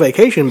a great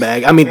vacation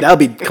bag, I mean, that would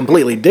be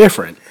completely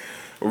different.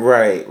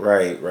 Right.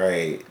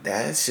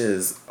 That's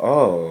just,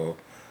 oh.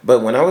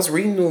 But when I was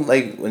reading,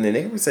 like, when the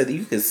neighbor said that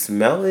you could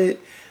smell it,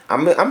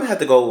 I'm gonna have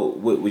to go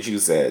with what you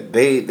said.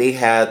 They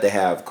had to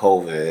have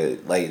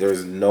COVID. Like,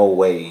 there's no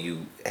way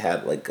you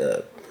had, like,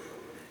 a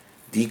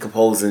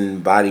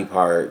decomposing body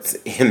parts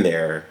in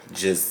there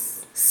just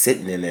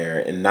sitting in there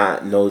and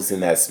not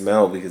noticing that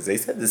smell because they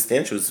said the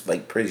stench was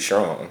like pretty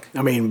strong.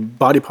 I mean,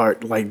 body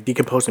part, like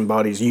decomposing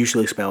bodies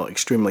usually smell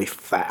extremely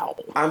foul.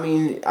 I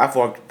mean, I've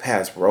walked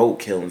past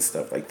roadkill and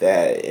stuff like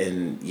that,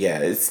 and yeah,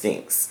 it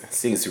stinks. It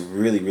stinks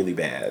really, really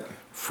bad.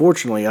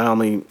 Fortunately, I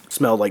only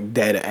smelled like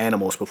dead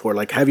animals before.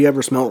 Like, have you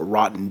ever smelled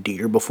rotten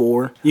deer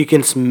before? You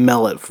can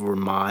smell it for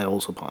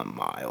miles upon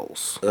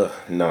miles. Ugh,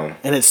 no.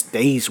 And it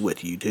stays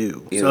with you,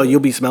 too. Ew. So you'll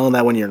be smelling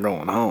that when you're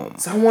going home.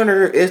 So I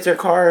wonder if their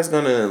car is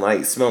gonna,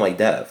 like, smell like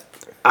death.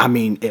 I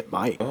mean, it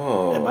might.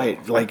 Oh. It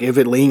might. Like, if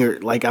it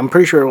lingered. Like, I'm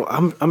pretty sure,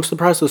 I'm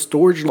surprised the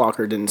storage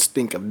locker didn't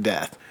stink of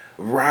death.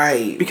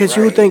 Right. Because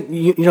you would think,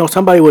 you know,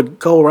 somebody would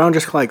go around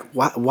just like,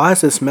 why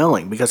is it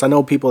smelling? Because I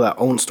know people that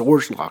own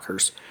storage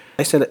lockers.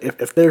 They said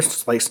if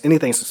there's like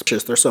anything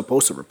suspicious, they're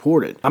supposed to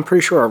report it. I'm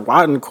pretty sure a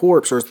rotten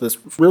corpse or this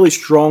really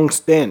strong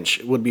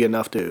stench would be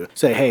enough to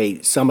say,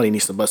 hey, somebody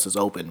needs to bust this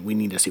open. We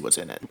need to see what's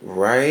in it.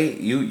 Right.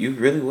 You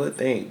really would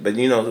think. But,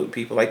 you know,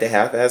 people like to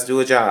half-ass do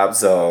a job,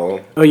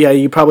 so. Oh, yeah,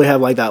 you probably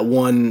have like that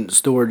one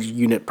storage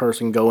unit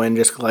person go in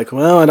just like,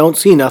 well, I don't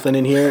see nothing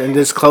in here, and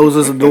just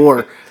closes the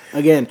door.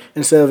 Again,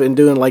 instead of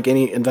doing like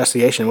any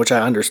investigation, which I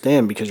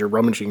understand because you're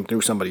rummaging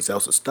through somebody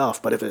else's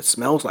stuff, but if it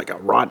smells like a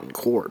rotten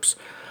corpse,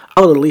 I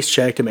would at least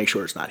check to make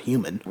sure it's not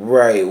human.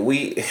 Right.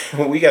 We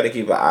got to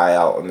keep an eye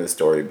out on this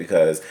story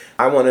because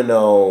I want to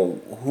know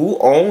who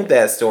owned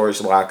that storage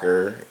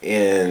locker.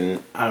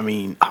 And I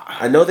mean,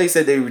 I know they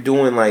said they were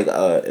doing like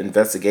a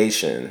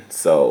investigation,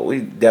 so we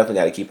definitely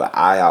got to keep an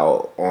eye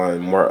out on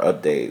more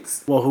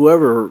updates. Well,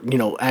 whoever, you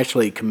know,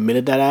 actually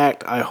committed that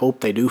act, I hope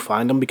they do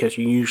find them because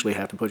you usually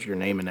have to put your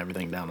name and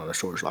everything down on a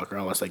storage locker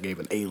unless they gave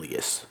an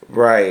alias.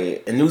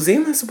 Right. And New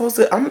Zealand's supposed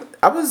to.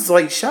 I was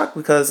like shocked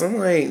because I'm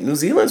like, New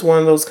Zealand's one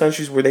of those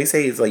countries where they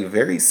say it's like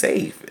very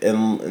safe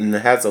and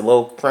has a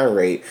low crime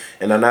rate.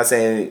 And I'm not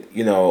saying,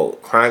 you know,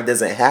 crime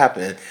doesn't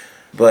happen,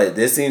 But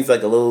this seems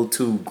like a little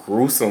too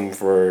gruesome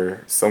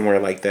for somewhere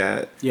like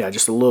that. Yeah,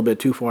 just a little bit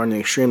too far in the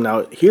extreme.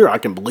 Now here, I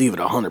can believe it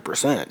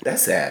 100%.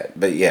 That's sad.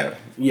 But yeah.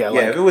 Yeah, Yeah,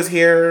 like if it was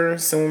here,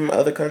 some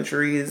other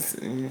countries,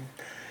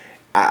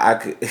 I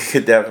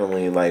could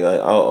definitely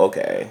oh,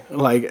 okay.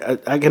 like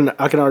I can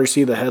already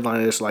see the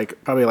headline. It's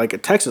like probably like a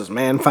Texas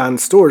man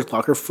finds storage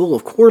locker full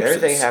of corpses.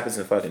 Everything happens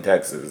in fucking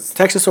Texas.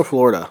 Texas or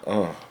Florida.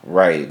 Oh,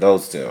 right,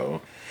 those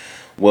two.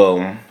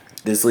 Well,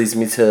 this leads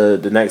me to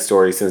the next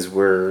story since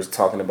we're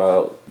talking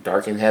about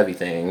dark and heavy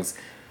things.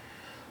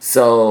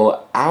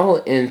 So,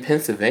 out in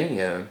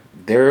Pennsylvania,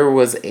 there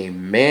was a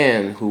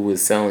man who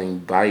was selling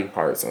body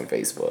parts on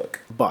Facebook.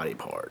 Body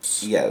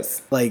parts.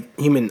 Yes. Like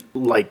human,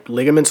 like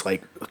ligaments,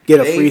 like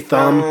get a free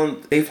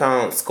thumb. They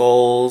found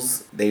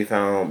skulls, they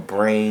found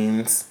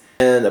brains,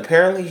 and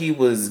apparently he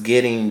was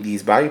getting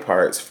these body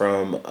parts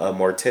from a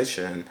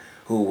mortician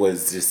who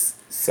was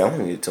just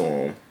selling it to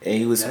him. And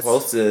he was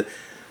supposed to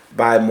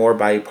buy more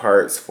body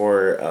parts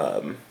for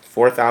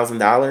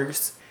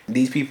 $4,000.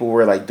 These people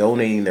were like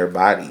donating their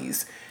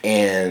bodies,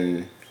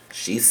 and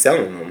she's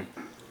selling them.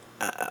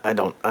 I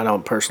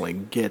don't personally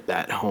get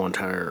that whole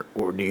entire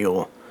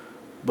ordeal,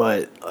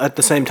 but at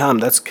the same time,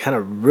 that's kind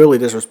of really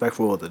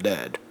disrespectful of the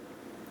dead.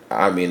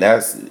 I mean,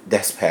 that's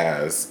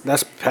past.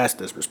 That's past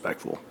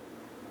disrespectful.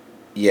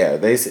 Yeah,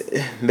 they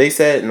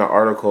said in the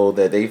article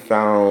that they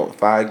found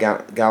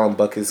 5-gallon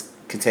buckets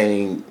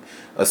containing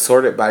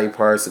assorted body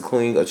parts,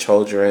 including a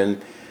children.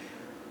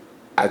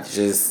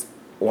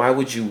 Why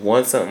would you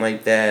want something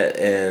like that?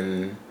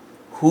 And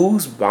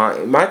who's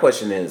buying? My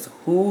question is,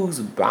 who's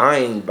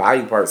buying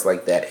body parts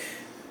like that?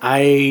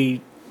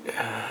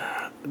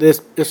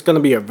 This it's going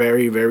to be a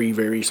very, very,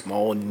 very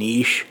small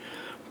niche,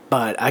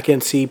 but I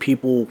can see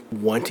people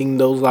wanting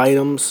those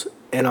items,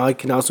 and I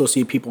can also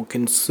see people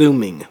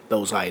consuming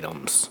those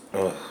items.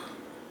 Ugh.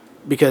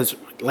 Because,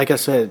 like I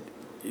said,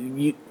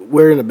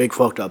 we're in a big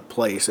fucked up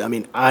place. I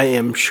mean, I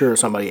am sure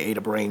somebody ate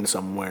a brain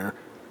somewhere.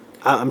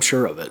 I'm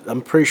sure of it.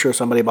 I'm pretty sure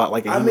somebody bought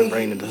like a human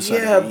brain and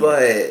decided to eat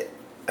it.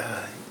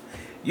 But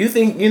you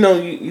think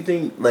you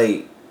think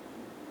like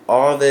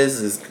all this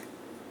is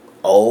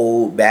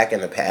old back in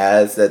the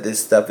past that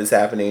this stuff is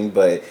happening,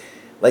 but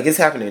like it's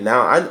happening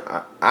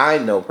now. I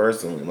know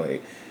personally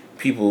like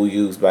people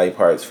use body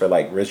parts for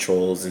like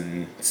rituals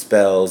and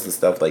spells and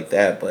stuff like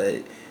that,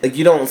 but like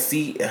you don't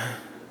see.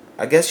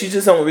 I guess you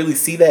just don't really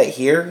see that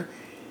here.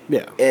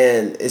 Yeah,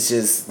 and it's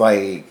just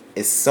like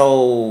it's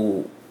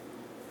so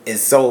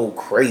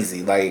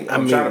crazy. Like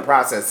I'm trying to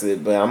process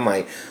it, but I'm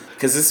like,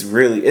 because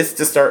it's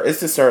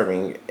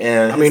disturbing.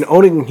 And I mean,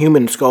 owning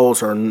human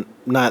skulls are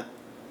not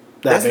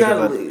that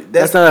big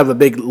that's not a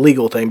big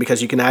legal thing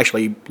because you can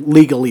actually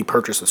legally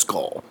purchase a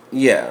skull.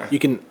 Yeah, You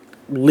can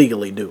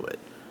legally do it,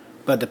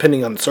 but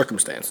depending on the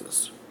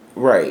circumstances.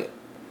 right.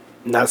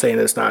 Not saying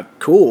it's not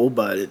cool,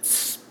 but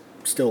it's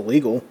still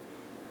legal.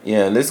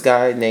 Yeah, and this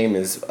guy name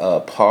is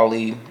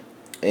Paulie,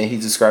 and he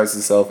describes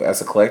himself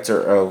as a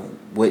collector of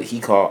what he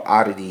called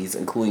oddities,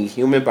 including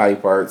human body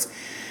parts.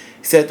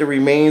 He said the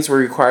remains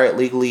were acquired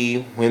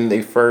legally when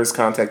they first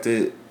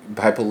contacted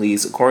by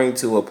police. According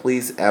to a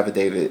police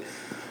affidavit,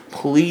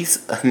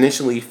 police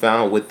initially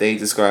found what they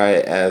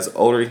described as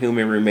older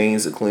human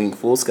remains, including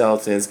full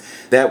skeletons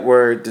that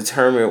were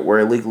determined were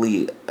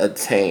illegally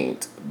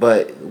obtained.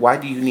 But why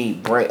do you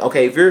need brain?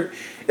 Okay,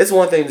 it's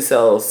one thing to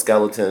sell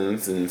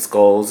skeletons and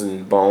skulls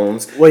and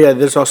bones. Well, yeah,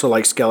 there's also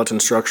like skeleton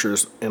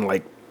structures in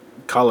like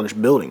college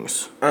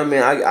buildings. I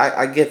mean,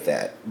 I get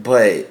that,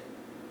 but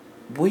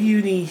what do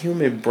you need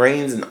human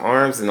brains and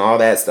arms and all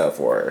that stuff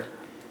for?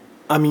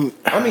 I mean,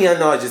 I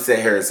know I just sat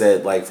here and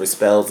said like for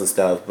spells and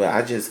stuff, but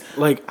I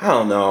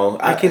don't know.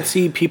 I can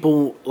see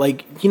people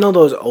like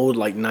those old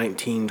like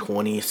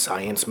 1920s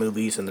science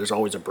movies, and there's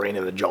always a brain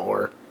in a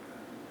jar.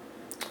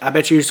 I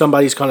bet you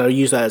somebody's gonna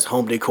use that as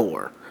home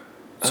decor.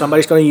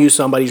 Somebody's gonna use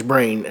somebody's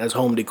brain as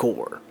home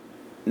decor.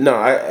 No,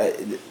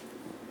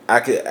 I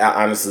could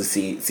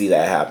honestly see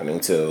that happening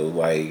too,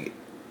 like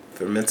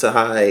for mental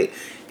height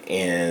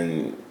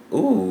and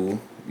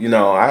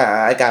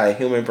I got a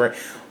human brain,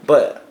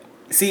 but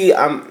see,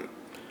 I'm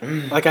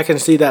like I can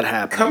see that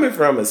happen. Coming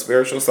from a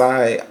spiritual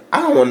side, I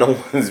don't want no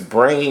one's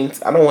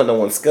brains. I don't want no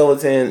one's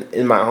skeleton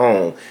in my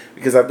home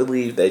because I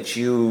believe that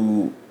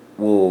you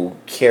will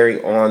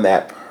carry on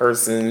that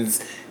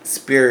person's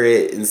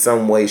spirit in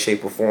some way,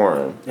 shape, or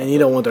form. And you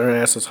don't want their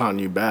asses haunting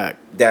you back.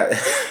 That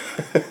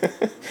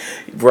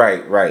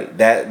right.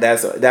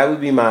 That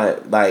would be my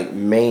like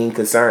main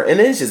concern, and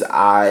it's just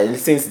odd and it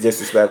seems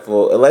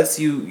disrespectful. Unless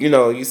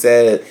you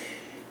said,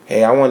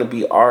 "Hey, I want to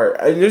be art."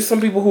 And there's some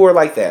people who are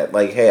like that.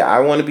 Like, "Hey, I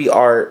want to be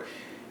art.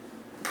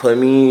 Put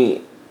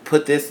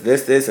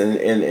this, and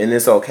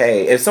it's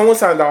okay." If someone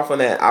signed off on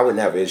that, I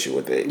wouldn't have an issue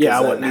with it. Yeah,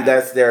 I wouldn't.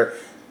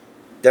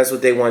 That's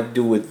what they want to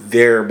do with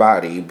their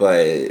body,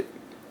 but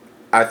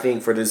I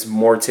think for this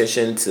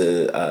mortician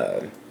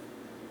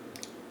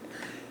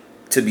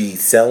to be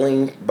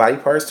selling body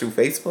parts through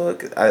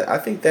Facebook, I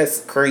think that's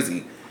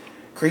crazy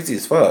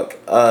as fuck.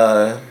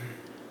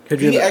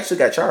 He actually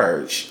got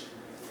charged.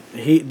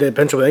 The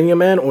Pennsylvania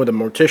man or the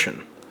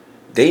mortician?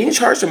 They didn't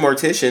charge the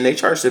mortician. They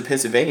charged the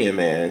Pennsylvania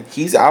man.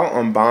 He's out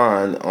on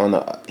bond on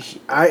a.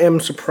 I am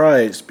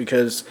surprised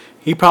because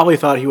he probably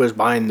thought he was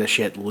buying the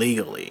shit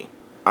legally.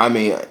 I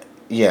mean,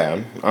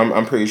 yeah,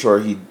 I'm pretty sure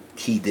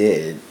he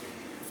did.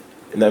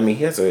 And I mean,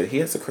 he has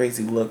a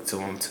crazy look to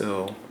him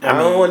too. I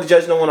don't want to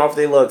judge no one off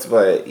their looks,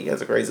 but he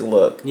has a crazy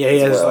look. Yeah, he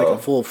has like a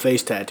full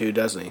face tattoo,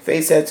 doesn't he?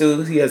 Face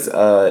tattoo. He has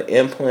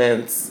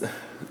implants,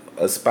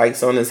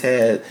 spikes on his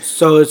head.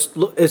 So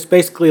it's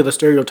basically the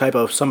stereotype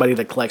of somebody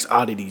that collects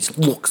oddities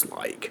looks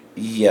like.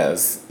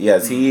 Yes,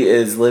 he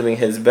is living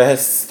his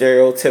best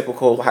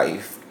stereotypical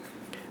life.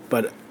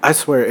 But I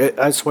swear,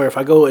 if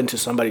I go into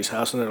somebody's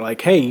house and they're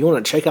like, "Hey, you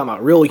want to check out my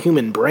real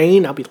human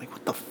brain?" I'll be like,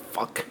 "What the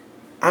fuck?"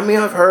 I mean,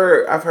 I've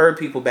heard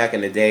people back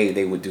in the day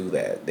they would do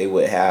that. They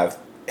would have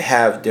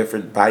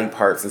different body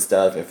parts and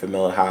stuff and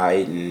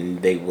formaldehyde,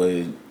 and they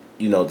would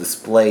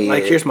display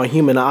like, here's my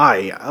human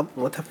eye.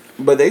 What the?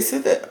 But they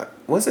said that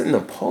was it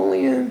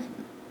Napoleon?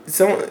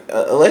 Someone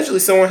allegedly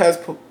someone has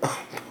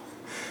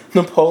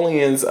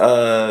Napoleon's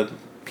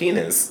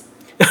penis.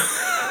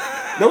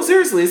 No,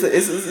 seriously,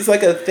 it's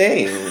like a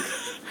thing.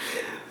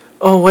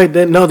 Oh wait,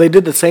 no, they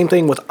did the same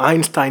thing with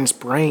Einstein's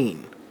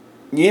brain.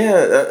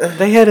 Yeah,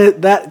 they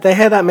had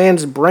that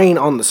man's brain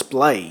on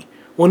display.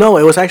 Well, no,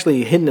 it was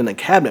actually hidden in a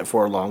cabinet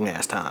for a long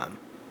ass time.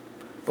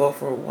 But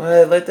for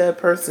what? Let that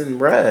person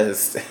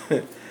rest.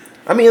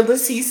 I mean,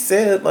 unless he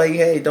said like,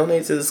 "Hey,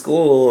 donate to the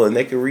school and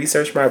they can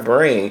research my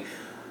brain."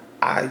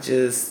 I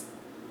don't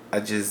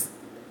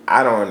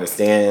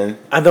understand.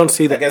 I don't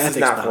see that. I guess it's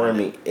not for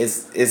me.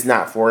 It's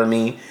not for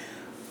me.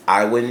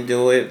 I wouldn't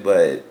do it,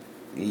 but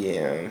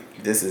yeah,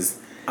 this is.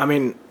 I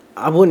mean,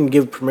 I wouldn't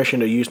give permission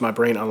to use my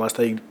brain unless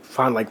they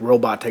find like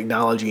robot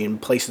technology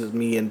and places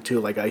me into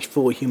like a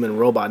full human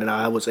robot, and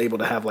I was able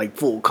to have like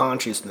full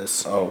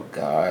consciousness. Oh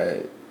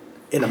God.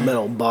 In a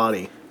metal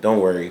body. Don't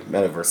worry,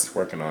 Metaverse is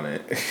working on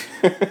it.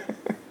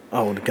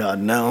 Oh God,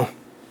 no.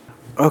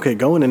 Okay,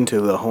 going into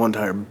the whole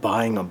entire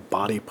buying of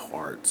body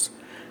parts.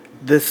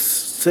 This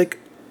sick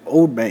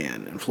old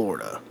man in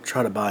Florida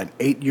tried to buy an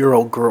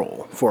 8-year-old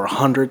girl for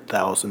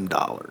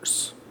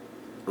 $100,000.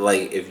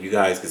 Like, if you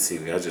guys could see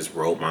me, I just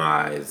rolled my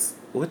eyes.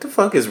 What the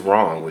fuck is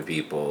wrong with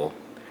people?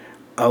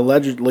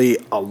 Allegedly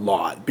a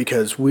lot,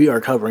 because we are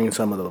covering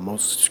some of the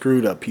most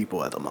screwed up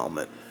people at the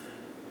moment.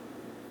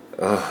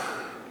 Ugh.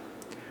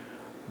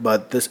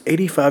 But this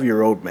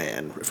 85-year-old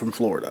man from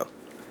Florida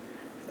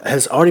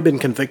has already been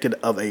convicted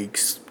of a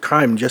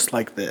crime just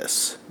like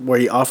this, where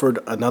he offered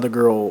another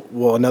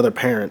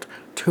parent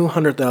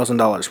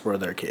 $200,000 for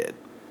their kid.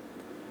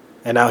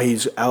 And now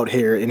he's out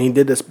here, and he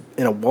did this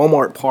in a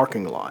Walmart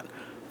parking lot,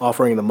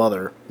 offering the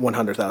mother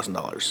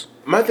 $100,000.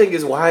 My thing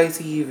is, why is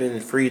he even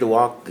free to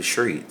walk the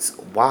streets?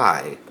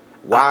 Why?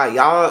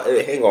 Y'all,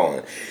 hang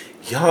on.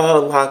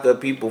 Y'all lock up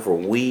people for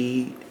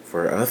weed,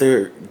 for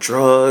other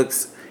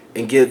drugs,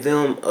 and give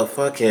them a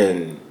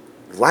fucking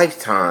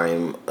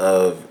lifetime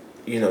of,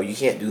 you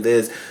can't do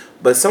this.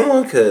 But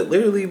someone could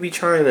literally be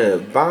trying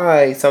to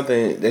buy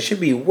something that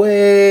should be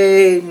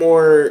way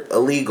more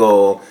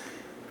illegal.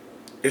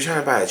 You're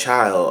trying to buy a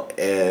child,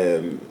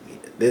 and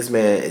this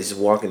man is just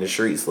walking the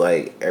streets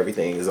like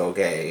everything is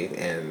okay,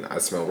 and I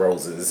smell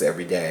roses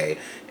every day,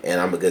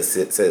 and I'm a good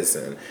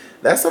citizen.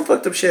 That's some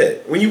fucked up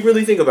shit. When you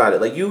really think about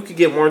it, like, you could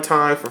get more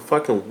time for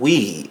fucking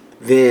weed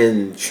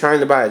than trying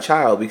to buy a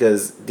child,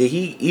 because did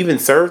he even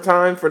serve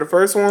time for the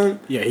first one?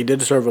 Yeah, he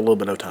did serve a little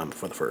bit of time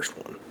for the first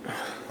one.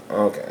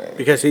 Okay.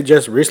 Because he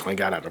just recently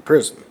got out of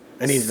prison.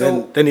 And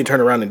then he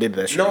turned around and did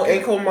that shit. No again.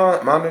 ankle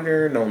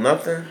monitor, no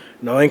nothing?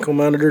 No ankle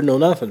monitor, no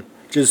nothing.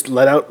 Just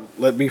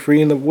let me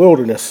free in the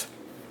wilderness.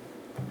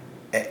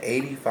 At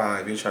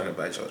 85, you're trying to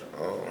buy children.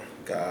 Oh,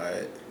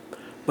 God.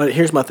 But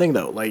here's my thing,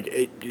 though.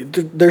 Like,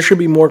 there should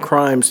be more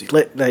crimes.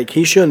 Like,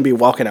 he shouldn't be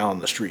walking out on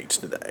the streets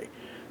today,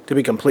 to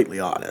be completely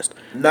honest.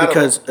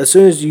 Because as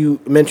soon as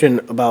you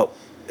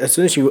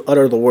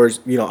utter the words,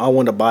 I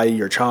want to buy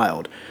your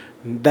child,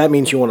 that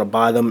means you want to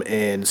buy them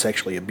and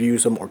sexually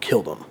abuse them or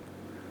kill them.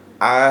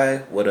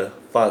 I would have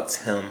fucked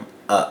him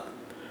up.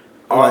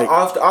 Like,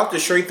 off the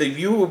street, if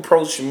you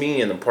approach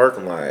me in the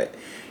parking lot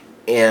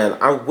and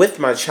I'm with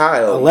my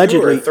child,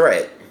 you're a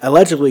threat.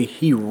 Allegedly,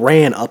 he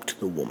ran up to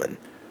the woman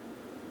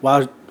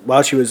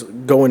while she was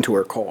going to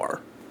her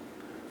car.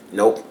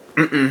 Nope.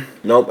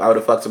 Nope, I would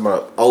have fucked him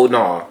up. Oh,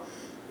 no.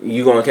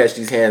 You gonna catch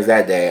these hands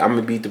that day. I'm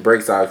gonna beat the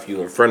brakes off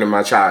you in front of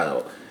my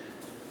child.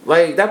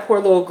 Like, that poor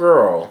little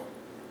girl.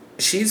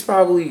 She's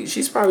probably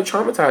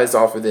traumatized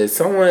off of this.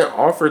 Someone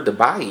offered to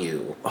buy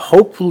you.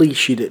 Hopefully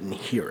she didn't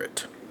hear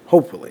it.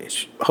 Hopefully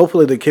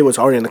the kid was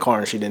already in the car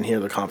and she didn't hear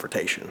the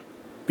confrontation.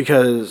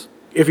 Because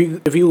if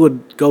you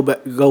would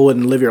go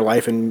and live your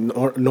life and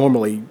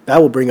normally, that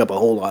will bring up a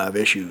whole lot of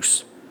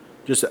issues,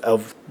 just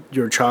of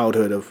your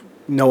childhood, of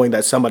knowing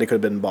that somebody could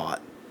have been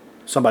bought,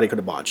 somebody could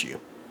have bought you,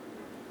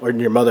 or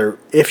your mother,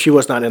 if she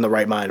was not in the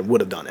right mind,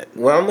 would have done it.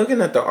 Well, I'm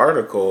looking at the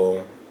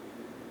article,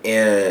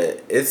 and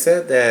it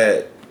said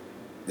that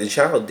the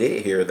child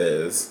did hear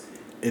this,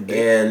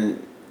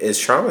 and is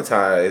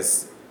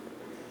traumatized.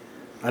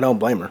 I don't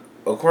blame her.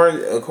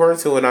 According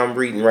to what I'm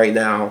reading right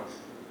now,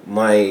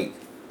 Like,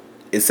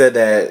 it said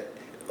that,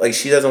 like,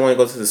 she doesn't want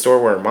to go to the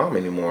store with her mom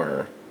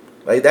anymore.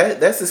 Like,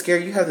 that's the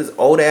scary. You have this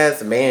old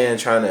ass man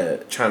trying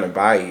to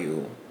buy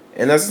you.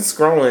 And that's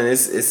scrolling.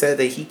 It said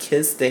that he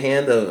kissed the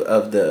hand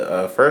of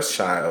the first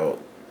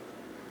child.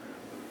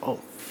 Oh,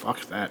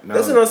 fuck that. No.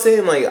 That's what I'm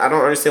saying. Like, I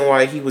don't understand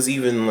why he was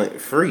even like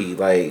free.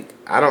 Like,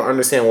 I don't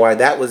understand why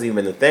that was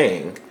even a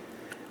thing.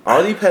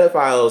 All these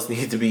pedophiles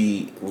need to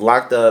be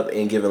locked up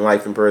and given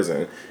life in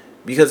prison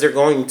because they're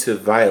going to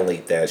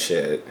violate that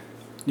shit.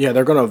 Yeah,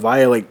 they're gonna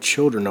violate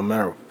children no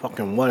matter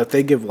fucking what. If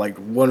they give like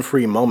one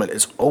free moment,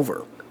 it's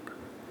over.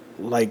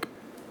 Like,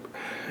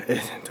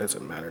 it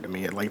doesn't matter to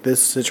me. Like,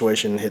 this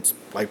situation hits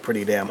like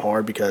pretty damn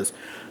hard because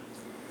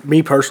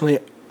me personally,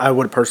 I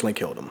would have personally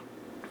killed him.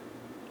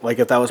 Like,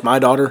 if that was my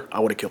daughter, I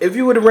would have killed her. If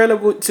you would have ran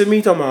up to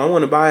me talking about I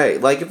want to buy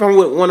it, like if I'm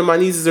with one of my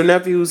nieces or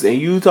nephews and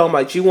you talking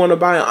about you want to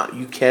buy it,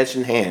 you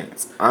catching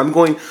hands. I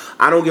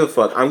don't give a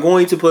fuck. I'm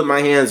going to put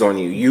my hands on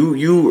you.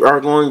 You are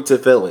going to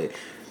feel it.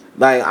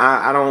 Like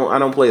I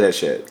don't play that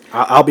shit.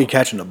 I'll be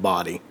catching a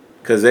body.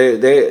 Because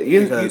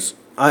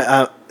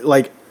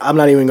I'm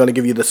not even going to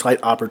give you the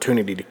slight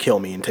opportunity to kill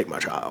me and take my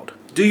child.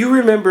 Do you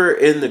remember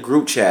in the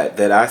group chat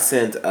that I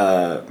sent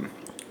an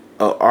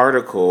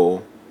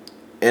article,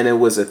 and it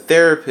was a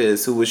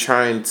therapist who was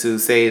trying to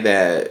say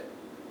that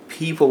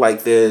people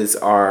like this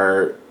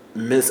are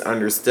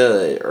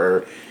misunderstood,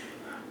 or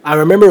I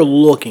remember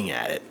looking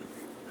at it,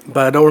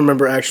 but I don't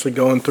remember actually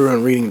going through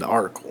and reading the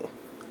article.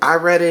 I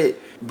read it,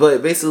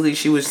 but basically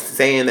she was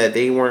saying that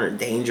they weren't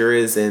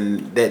dangerous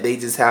and that they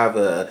just have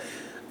a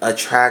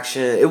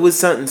attraction. It was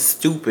something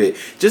stupid.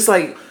 Just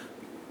like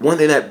one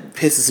thing that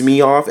pisses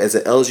me off as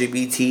an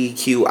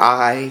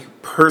LGBTQI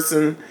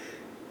person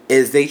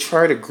is they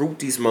try to group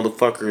these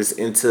motherfuckers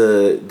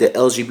into the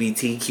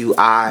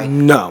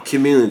LGBTQI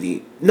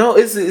community. No,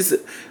 it's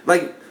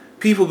like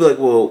people be like,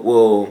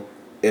 well,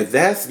 if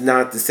that's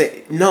not the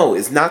same, no,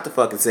 it's not the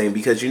fucking same,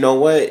 because you know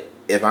what?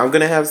 If I'm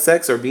gonna have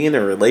sex or be in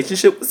a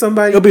relationship with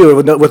somebody, you'll be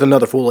with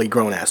another fully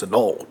grown ass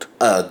adult,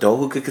 an adult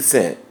who could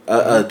consent,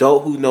 an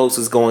adult who knows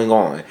what's going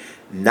on,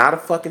 not a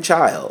fucking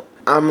child.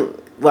 I'm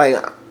like,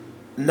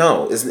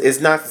 no,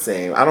 it's not the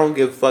same. I don't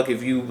give a fuck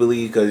if you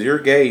believe because you're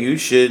gay you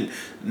should.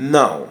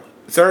 No,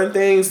 certain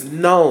things,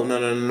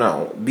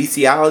 no.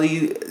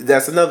 Bestiality,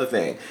 that's another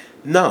thing.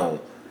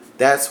 No,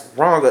 that's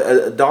wrong.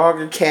 A dog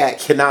or cat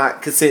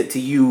cannot consent to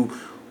you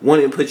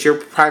wanting to put your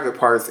private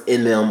parts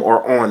in them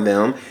or on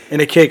them.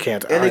 And a kid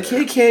can't. And a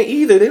kid can't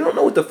either. They don't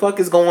know what the fuck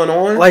is going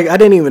on. Like, I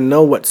didn't even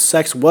know what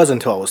sex was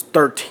until I was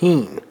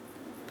 13.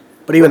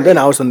 But even then,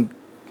 I was a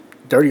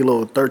dirty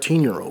little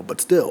 13-year-old.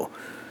 But still,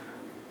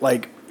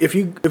 like, if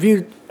you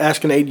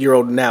ask an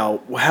 8-year-old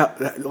now,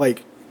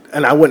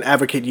 and I wouldn't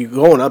advocate you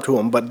going up to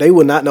them, but they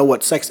would not know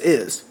what sex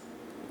is.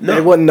 No.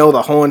 They wouldn't know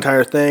the whole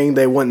entire thing.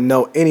 They wouldn't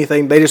know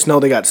anything. They just know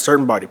they got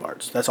certain body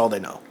parts. That's all they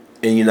know.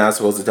 And you're not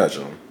supposed to touch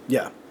them.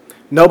 Yeah.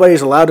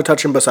 Nobody's allowed to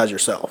touch them besides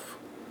yourself.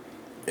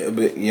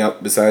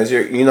 Yep, besides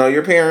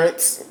your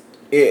parents.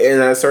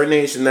 In a certain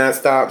age, and that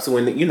stops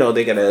when, they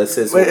got to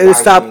assist with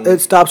it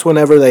stops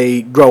whenever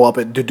they grow up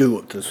to do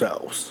it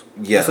themselves.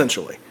 Yeah.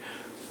 Essentially.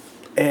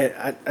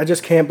 And I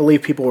just can't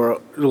believe people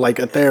are like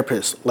a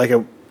therapist, like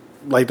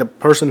the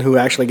person who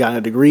actually got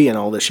a degree and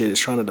all this shit is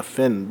trying to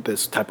defend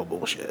this type of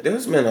bullshit.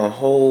 There's been a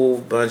whole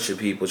bunch of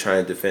people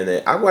trying to defend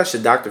it. I watched the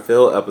Dr.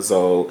 Phil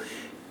episode,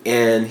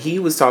 and he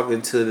was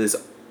talking to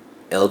this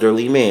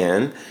elderly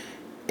man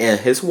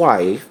and his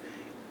wife,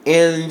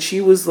 and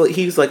he was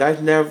like,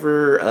 I've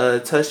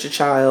never touched a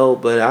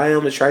child, but I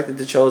am attracted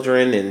to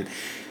children. And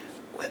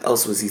what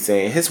else was he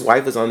saying? His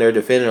wife was on there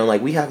defending him,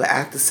 like, we have an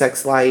active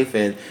sex life,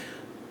 and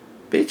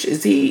bitch,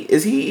 is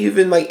he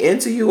even like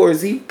into you, or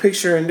is he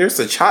picturing there's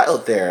a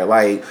child there?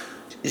 Like,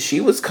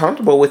 she was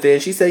comfortable with it,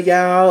 and she said,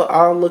 yeah,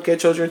 I'll look at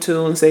children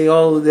too and say,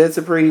 oh, that's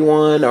a pretty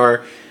one.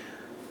 Or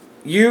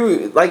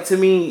you, like, to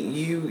me,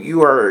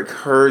 you are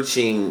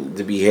encouraging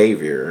the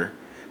behavior,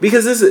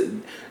 because this is,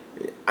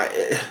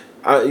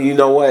 you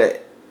know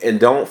what, and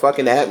don't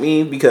fucking at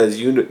me, because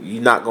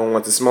you're not gonna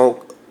want to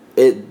smoke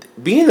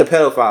it. Being a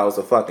pedophile is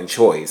a fucking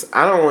choice.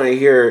 I don't want to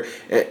hear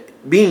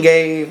being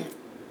gay.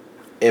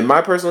 In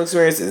my personal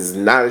experience, is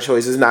not a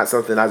choice. It's not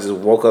something I just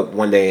woke up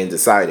one day and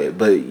decided.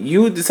 But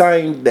you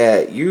deciding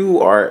that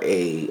you are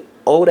a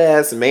old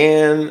ass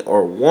man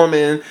or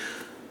woman,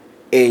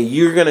 and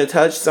you're gonna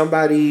touch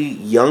somebody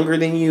younger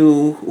than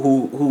you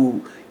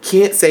who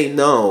can't say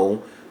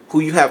no,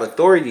 who you have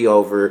authority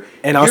over,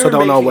 and also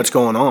don't know what's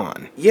going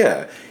on.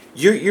 Yeah,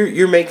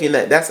 you're making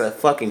that. That's a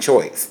fucking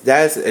choice.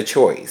 That's a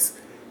choice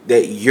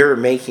that you're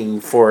making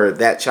for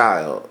that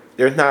child.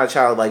 There's not a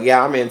child like,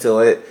 yeah, I'm into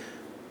it,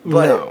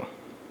 but. No.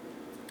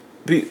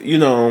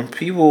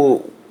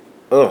 People,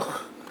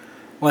 ugh.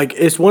 Like,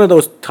 it's one of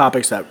those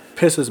topics that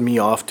pisses me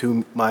off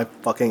to my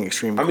fucking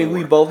extreme core. I mean,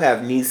 we both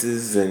have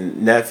nieces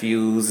and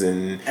nephews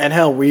and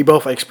hell, we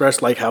both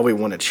expressed like how we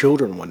wanted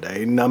children one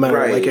day, no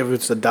matter like if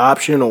it's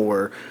adoption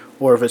or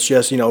if it's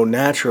just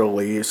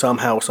naturally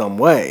somehow, some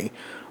way.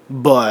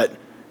 But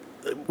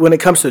when it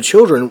comes to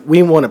children,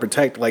 we want to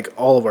protect like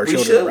all of our We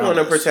children should around want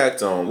to us. protect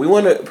them. We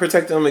want to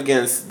protect them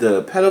against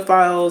the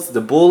pedophiles,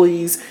 the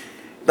bullies,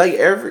 like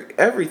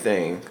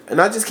everything.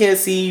 And I just can't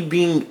see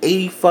being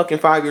 80 fucking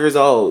 5 years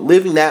old,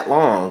 living that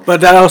long.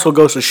 But that also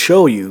goes to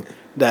show you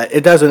that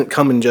it doesn't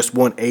come in just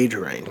one age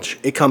range.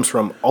 It comes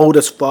from old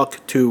as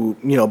fuck to,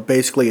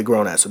 basically a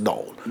grown ass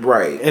adult.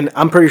 Right. And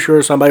I'm pretty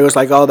sure somebody was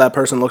like, oh, that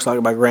person looks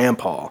like my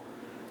grandpa.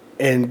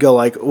 And go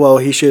like, well,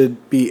 he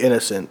should be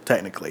innocent,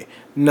 technically.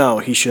 No,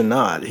 he should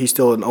not. He's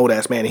still an old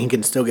ass man, and he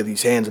can still get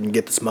these hands and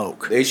get the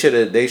smoke. They should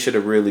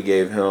have really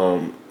gave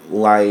him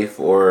life,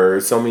 or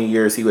so many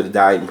years he would have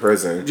died in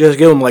prison. Just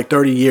give him like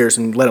 30 years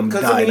and let him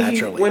die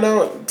naturally. He went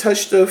out and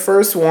touched the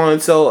first one,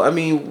 so I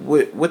mean,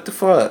 what the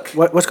fuck?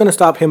 What's going to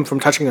stop him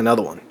from touching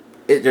another one?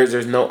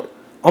 There's no...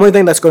 Only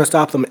thing that's going to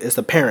stop them is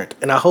the parent,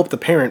 and I hope the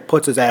parent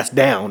puts his ass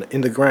down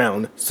in the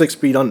ground 6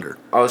 feet under.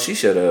 Oh, she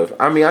should have.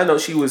 I mean, I know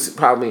she was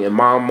probably in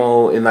mom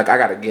mode and like, I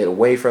gotta get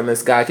away from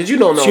this guy, because you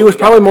don't know. She was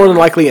probably more than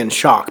likely in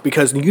shock,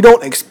 because you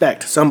don't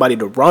expect somebody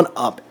to run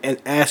up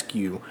and ask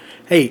you,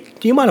 hey,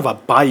 do you mind if I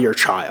buy your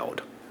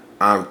child?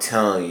 I'm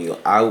telling you,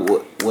 I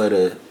would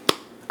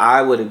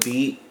have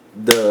beat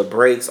the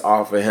brakes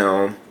off of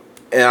him.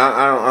 And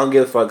I don't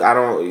give a fuck. I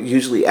don't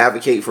usually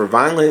advocate for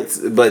violence,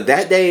 but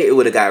that day it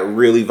would have got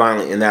really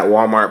violent in that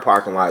Walmart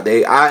parking lot.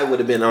 I would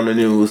have been on the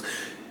news.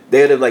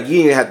 They would have like,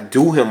 you didn't have to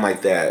do him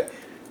like that.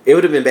 It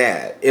would have been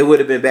bad. It would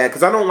have been bad,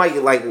 because I don't like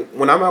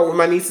when I'm out with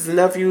my nieces and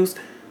nephews,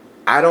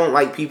 I don't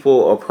like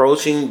people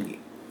approaching,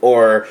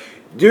 or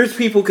there's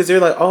people because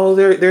they're like, oh,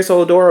 they're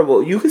so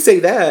adorable. You can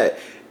say that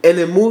and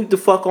then move the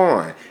fuck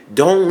on.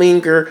 Don't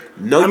linger.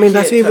 No, I mean,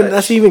 that's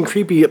even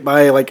creepy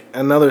by like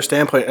another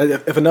standpoint.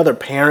 If another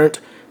parent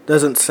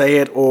doesn't say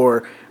it,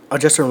 or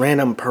just a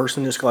random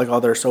person just like,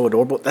 oh, they're so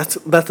adorable. That's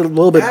a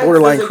little bit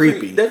borderline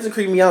creepy. That doesn't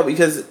creep me out,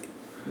 because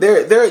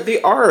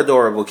they are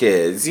adorable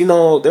kids.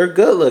 They're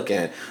good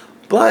looking,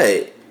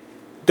 but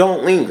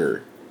don't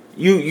linger.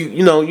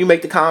 You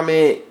make the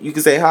comment, you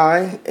can say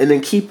hi, and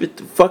then keep it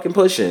fucking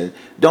pushing.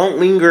 Don't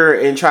linger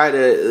and try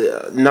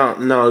to no,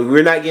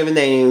 we're not giving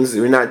names,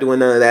 we're not doing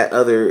none of that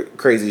other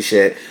crazy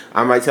shit.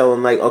 I might tell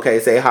them like, okay,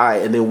 say hi,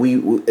 and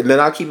then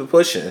I'll keep it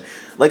pushing.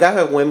 Like, I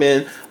have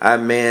women, I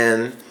have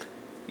men,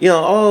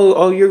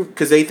 you're,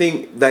 because they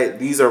think that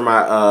these are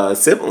my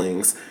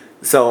siblings.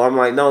 So I'm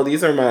like, no,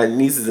 these are my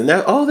nieces and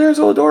nephews. Oh, they're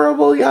so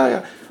adorable.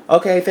 Yeah.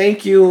 Okay,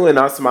 thank you. And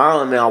I'll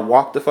smile and then I'll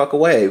walk the fuck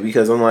away,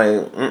 because I'm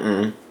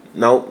like,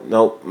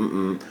 Nope.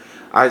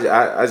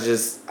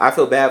 I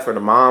feel bad for the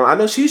mom. I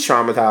know she's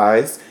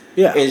traumatized.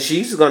 Yeah. And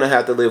she's going to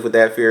have to live with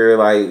that fear,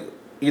 like,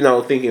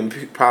 thinking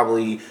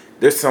probably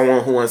there's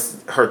someone who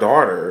wants her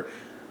daughter.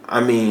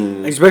 I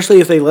mean...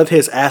 Especially if they let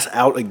his ass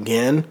out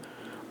again,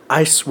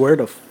 I swear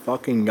to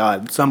fucking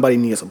God, somebody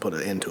needs to put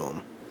an end to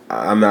him.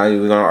 I'm not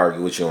even going to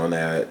argue with you on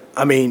that.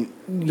 I mean,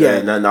 yeah.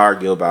 There's nothing to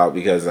argue about,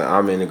 because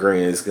I'm in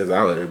agreement, because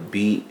I would have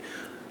beat...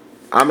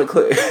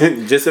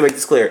 just to make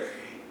this clear...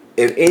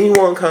 If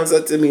anyone comes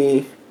up to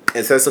me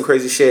and says some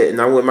crazy shit,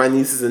 and I'm with my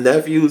nieces and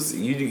nephews,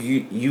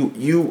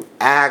 you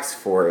ask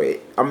for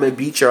it. I'm gonna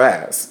beat your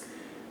ass,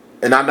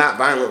 and I'm not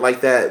violent like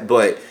that.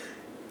 But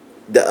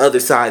the other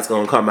side's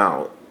gonna come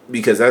out,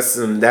 because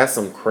that's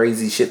some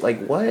crazy shit.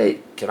 Like, what?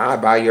 Can I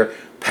buy your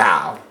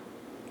pal?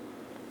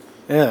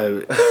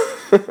 Yeah,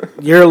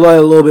 you're a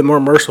little bit more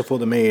merciful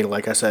than me.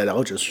 Like I said,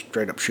 I'll just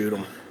straight up shoot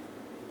him.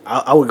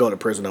 I would go to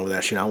prison over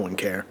that shit. I wouldn't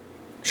care.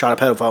 Shot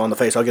a pedophile in the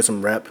face. I'll get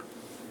some rep.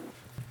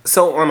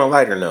 So, on a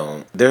lighter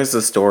note, there's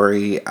a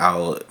story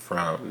out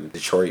from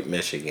Detroit,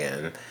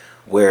 Michigan,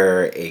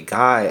 where a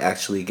guy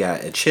actually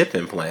got a chip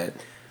implant.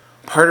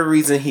 Part of the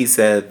reason he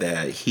said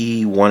that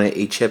he wanted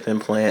a chip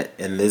implant,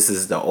 and this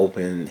is to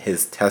open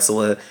his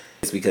Tesla,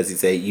 is because he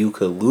said you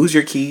could lose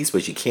your keys,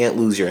 but you can't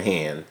lose your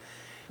hand.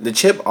 The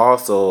chip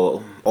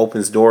also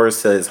opens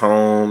doors to his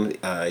home.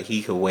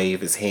 He could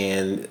wave his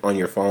hand on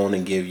your phone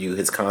and give you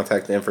his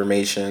contact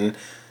information.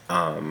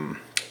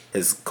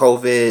 His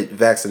COVID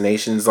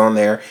vaccinations on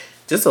there,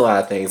 just a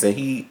lot of things, and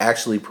he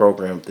actually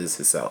programmed this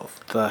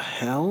himself. The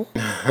hell?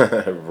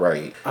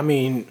 Right. I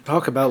mean,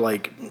 talk about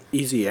like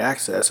easy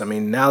access. I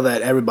mean, now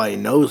that everybody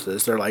knows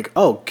this, they're like,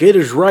 "Oh, get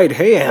his right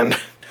hand."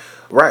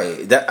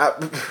 Right.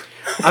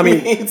 I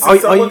mean,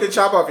 someone could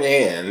chop off your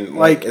hand.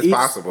 Like, it's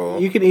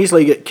possible. You can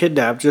easily get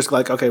kidnapped. Just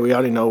like, okay, we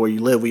already know where you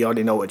live. We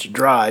already know what you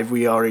drive.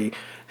 We already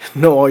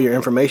know all your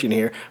information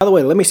here. By the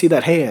way, let me see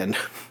that hand.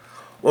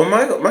 Well,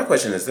 my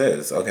question is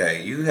this.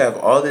 Okay, you have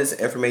all this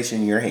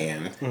information in your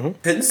hand.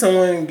 Mm-hmm. Couldn't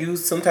someone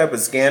use some type of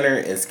scanner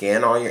and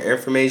scan all your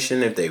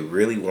information if they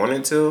really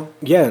wanted to?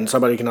 Yeah, and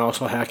somebody can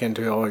also hack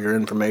into all your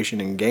information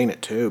and gain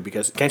it too.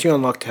 Because can't you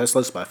unlock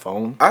Teslas by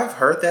phone? I've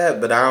heard that,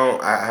 but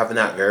I have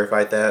not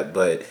verified that.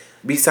 But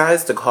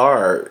besides the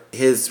car,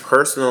 his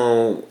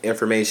personal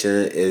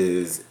information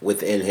is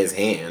within his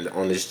hand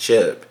on this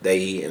chip that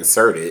he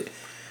inserted.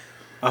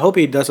 I hope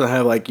he doesn't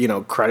have, like,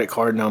 credit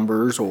card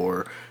numbers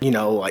or,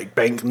 like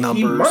bank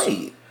numbers. He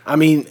might. I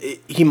mean,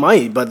 he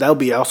might, but that would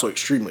be also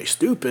extremely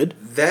stupid.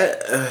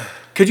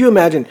 Could you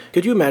imagine?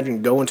 Could you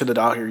imagine going to the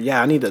doctor?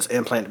 Yeah, I need this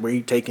implant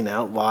retaken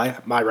out. Why?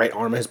 My right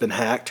arm has been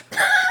hacked.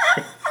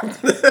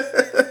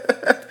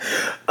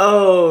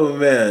 Oh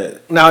man!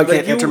 Now I Like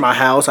can't enter my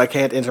house. I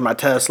can't enter my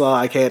Tesla.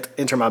 I can't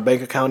enter my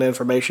bank account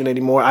information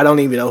anymore. I don't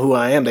even know who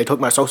I am. They took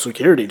my social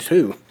security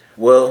too.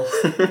 Well,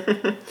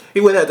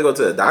 he wouldn't have to go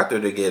to a doctor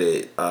to get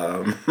it.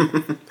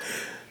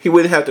 He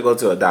wouldn't have to go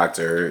to a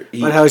doctor.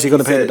 But how is he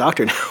going to pay the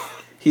doctor now?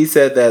 He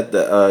said that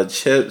the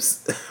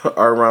chips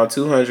are around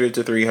 200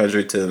 to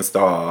 300 to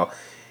install.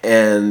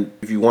 And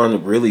if you want to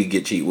really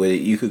get cheap with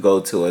it, you could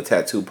go to a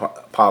tattoo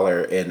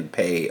parlor and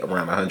pay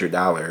around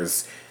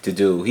 $100 to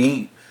do.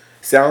 He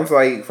sounds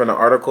like from the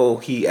article,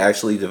 he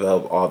actually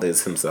developed all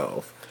this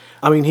himself.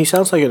 I mean, he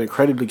sounds like an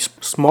incredibly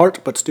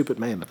smart but stupid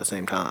man at the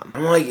same time.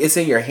 I'm like, it's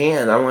in your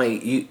hand. I'm like,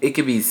 it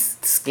could be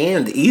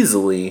scanned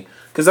easily.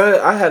 Because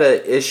I had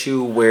an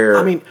issue where...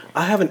 I mean,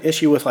 I have an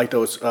issue with, like,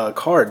 those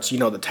cards,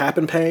 the tap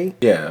and pay.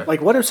 Yeah.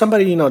 Like, what if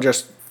somebody,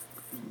 just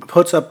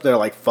puts up their,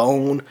 like,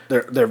 phone,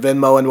 their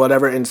Venmo and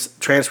whatever, and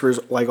transfers,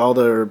 like, all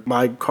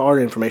my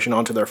card information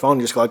onto their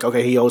phone, just like,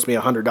 okay, he owes me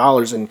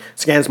 $100, and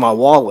scans my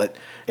wallet,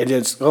 and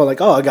just, oh, I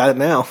got it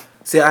now.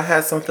 See, I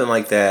had something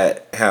like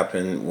that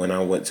happen when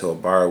I went to a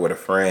bar with a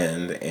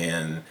friend,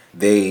 and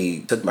they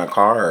took my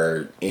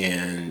card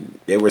and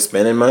they were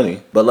spending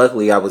money. But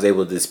luckily, I was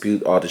able to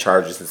dispute all the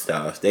charges and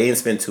stuff. They didn't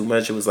spend too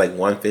much; it was like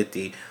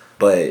 $150,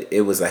 but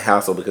it was a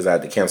hassle because I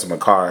had to cancel my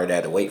card, I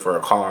had to wait for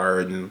a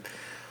card, and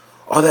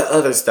all that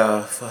other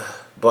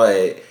stuff.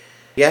 But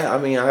yeah, I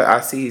mean,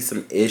 I see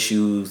some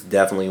issues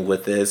definitely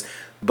with this.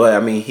 But I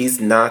mean, he's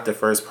not the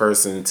first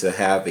person to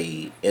have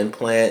a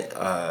implant.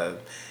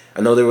 I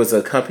know there was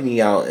a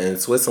company out in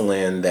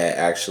Switzerland that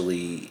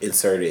actually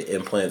inserted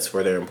implants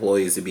for their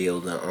employees to be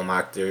able to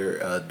unlock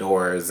their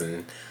doors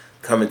and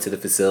come into the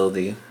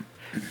facility.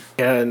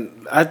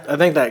 And I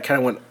think that kind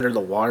of went under the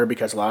water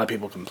because a lot of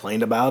people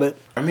complained about it.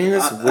 I mean,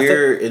 it's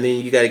weird, and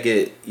then you got to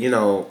get,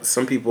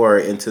 some people are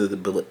into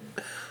the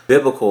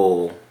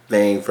biblical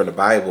thing from the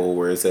Bible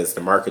where it says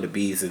the mark of the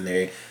beast, and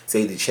they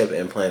say the chip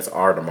implants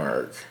are the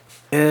mark.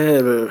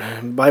 Yeah,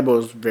 but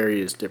Bible's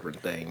various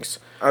different things.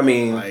 I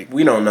mean,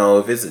 we don't know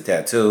if it's a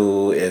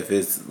tattoo, if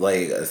it's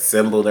like a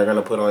symbol they're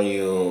gonna put on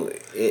you.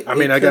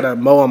 I got a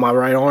mo on my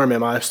right arm.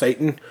 Am I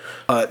Satan?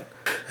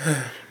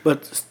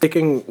 But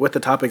sticking with the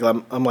topic,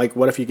 I'm like,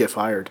 what if you get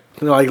fired?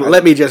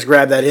 Let me just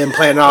grab that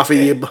implant off of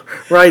you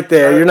right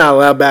there. You're not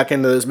allowed back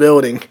into this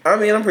building. I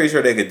mean, I'm pretty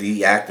sure they could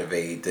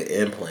deactivate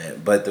the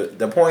implant, but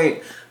the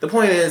point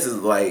is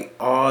like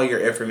all your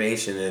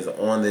information is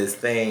on this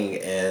thing,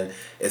 and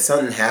if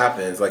something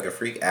happens, like a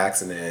freak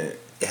accident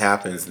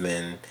happens,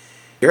 then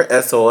you're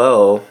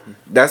SOL.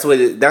 That's what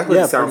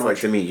it sounds like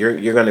to me.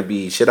 You're gonna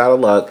be shit out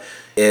of luck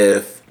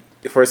if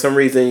for some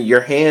reason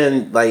your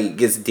hand like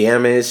gets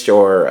damaged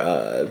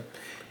or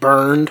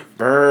burned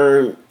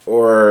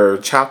or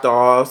chopped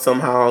off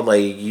somehow.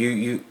 Like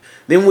you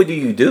then what do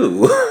you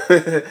do?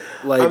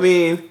 Like, I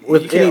mean,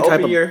 with you can't any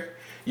type open of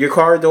your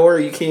car door.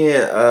 You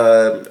can't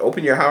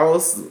open your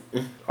house.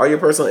 All your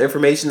personal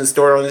information is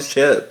stored on this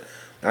chip.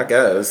 I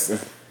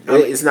guess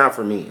it's not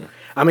for me.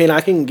 I mean,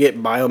 I can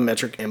get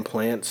biometric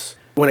implants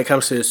when it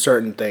comes to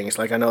certain things.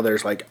 Like, I know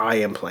there's like eye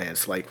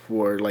implants, like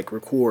for like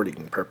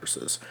recording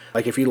purposes.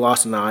 Like if you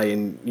lost an eye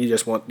and you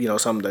just want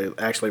something to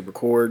actually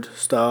record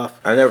stuff.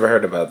 I never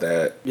heard about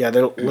that. Yeah,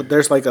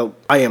 there's like a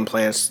eye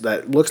implants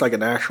that looks like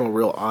an actual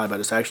real eye, but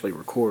it's actually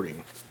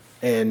recording.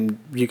 And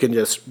you can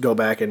just go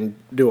back and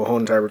do a whole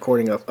entire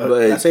recording of.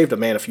 I saved a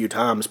man a few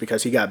times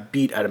because he got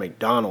beat at a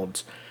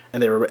McDonald's,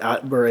 and they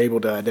were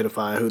able to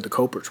identify who the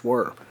culprits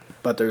were.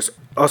 But there's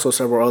also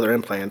several other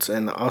implants,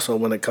 and also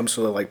when it comes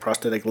to like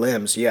prosthetic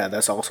limbs, yeah,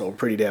 that's also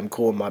pretty damn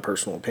cool in my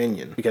personal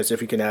opinion. Because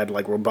if you can add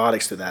like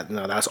robotics to that,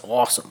 that's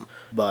awesome.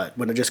 But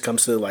when it just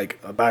comes to like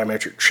a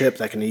biometric chip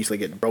that can easily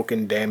get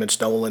broken, damaged,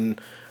 stolen,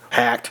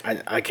 hacked,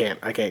 I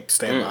can't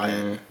stand by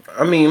it.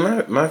 I mean,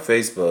 my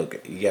Facebook,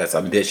 yes,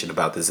 I'm bitching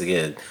about this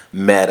again.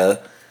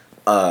 Meta.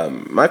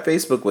 My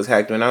Facebook was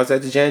hacked when I was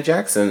at the Janet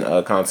Jackson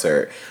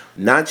concert.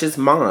 Not just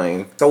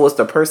mine. So was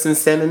the person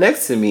standing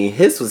next to me.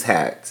 His was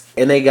hacked.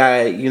 And they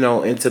got,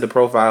 into the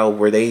profile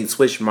where they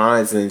switched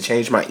minds and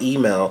changed my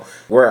email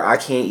where I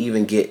can't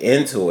even get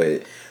into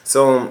it.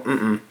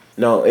 So,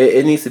 no,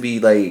 it needs to be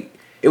like,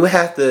 it would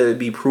have to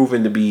be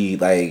proven to be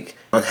like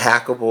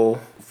unhackable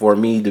for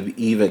me to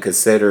even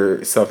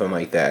consider something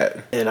like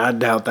that. And I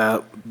doubt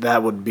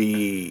that would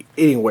be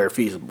anywhere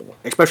feasible,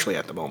 especially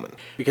at the moment,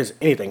 because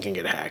anything can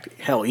get hacked.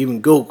 Hell,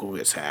 even Google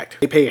gets hacked.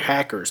 They pay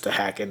hackers to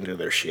hack into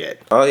their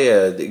shit. Oh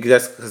yeah,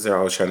 that's because they're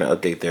always trying to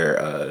update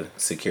their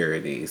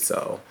security,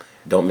 so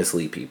don't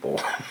mislead people.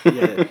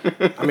 Yeah,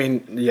 I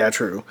mean, yeah,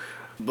 true,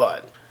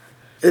 but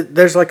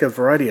there's like a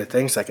variety of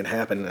things that can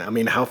happen. I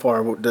mean, how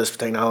far does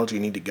technology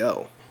need to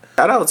go?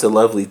 Shout out to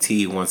Lovely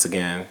T once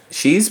again.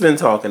 She's been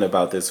talking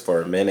about this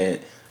for a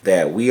minute,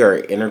 that we are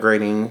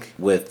integrating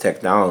with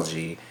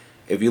technology.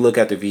 If you look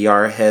at the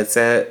VR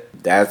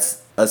headset,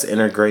 that's us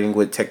integrating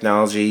with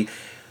technology.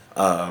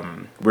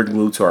 We're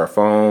glued to our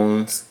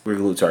phones, we're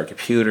glued to our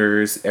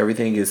computers.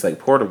 Everything is like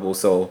portable.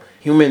 So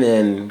human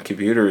and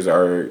computers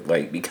are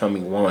like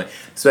becoming one,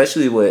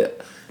 especially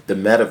with the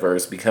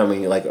metaverse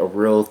becoming like a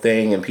real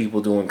thing and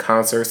people doing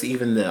concerts,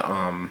 even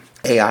the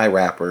AI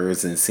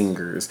rappers and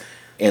singers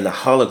and the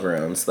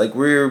holograms. Like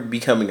we're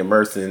becoming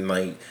immersed in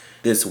like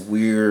this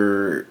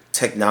weird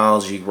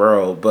technology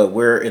world, but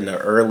we're in the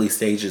early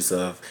stages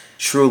of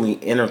truly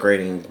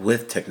integrating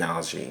with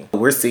technology.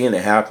 We're seeing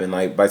it happen.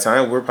 Like by the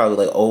time we're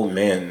probably like old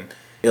men,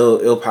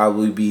 it'll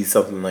probably be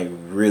something like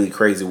really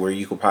crazy where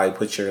you could probably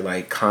put your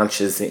like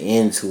conscious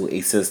into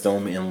a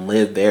system and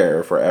live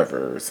there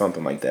forever or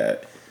something like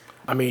that.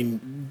 I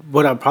mean,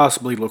 would I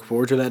possibly look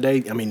forward to that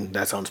day? I mean,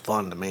 that sounds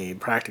fun to me,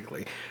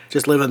 practically.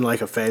 Just living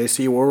like a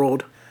fantasy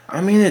world. I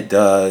mean, it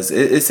does.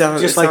 It Just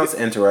like sounds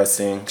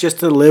interesting. just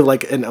to live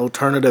like an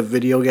alternative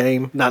video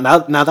game. Now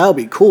that would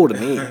be cool to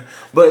me.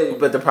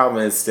 But the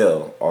problem is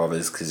still all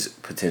this could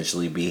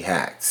potentially be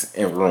hacked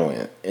and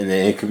ruined, and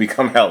then it could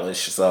become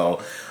hellish.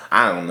 So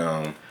I don't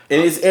know. It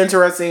is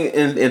interesting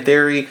in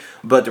theory,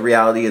 but the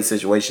reality of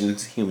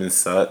situations, humans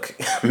suck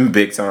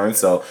big time.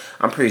 So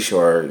I'm pretty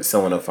sure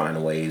someone will find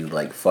a way to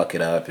like fuck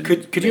it up and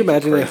Could you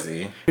make it imagine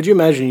crazy. Could you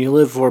imagine you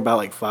live for about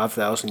like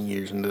 5,000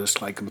 years in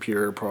this like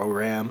computer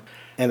program,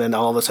 and then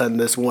all of a sudden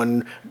this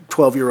one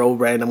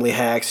 12-year-old randomly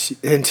hacks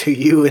into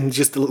you and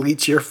just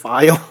deletes your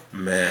file?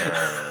 Man,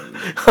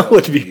 I that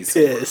would be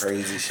some pissed.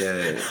 crazy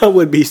shit. I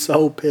would be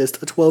so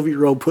pissed. A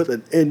 12-year-old put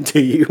an into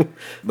you.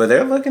 But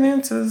they're looking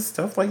into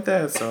stuff like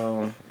that,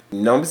 so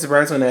don't be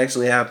surprised when it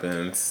actually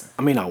happens.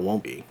 I mean, I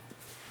won't be.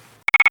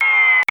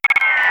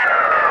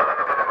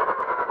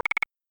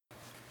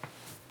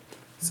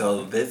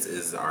 So this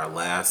is our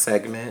last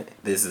segment.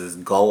 This is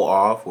go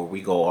off, where we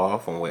go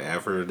off on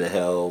whatever the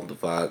hell the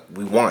fuck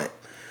we want.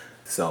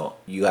 So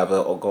you have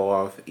a go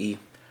off, E?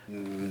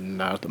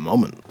 Not at the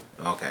moment.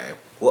 Okay.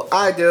 Well,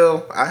 I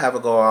do. I have a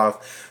go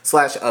off /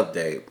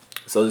 update.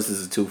 So this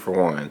is a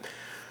 2-for-1.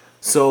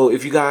 So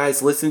if you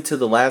guys listened to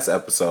the last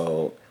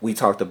episode, we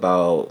talked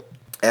about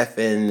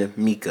FN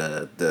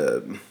Mika,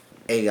 the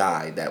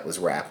AI that was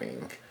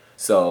rapping.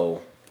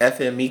 So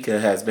FN Mika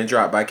has been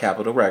dropped by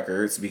Capitol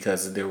Records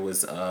because there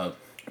was a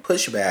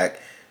pushback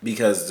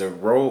because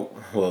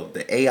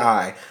the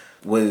AI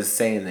was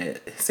saying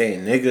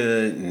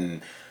nigga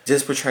and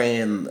just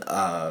portraying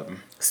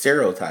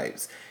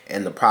stereotypes.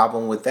 And the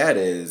problem with that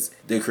is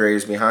the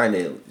creators behind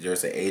it.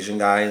 There's an Asian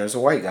guy and there's a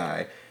white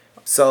guy.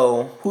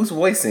 So who's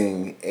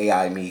voicing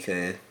AI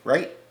Mika,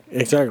 right?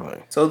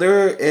 Exactly. So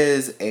there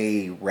is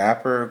a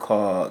rapper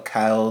called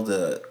Kyle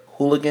the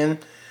Hooligan.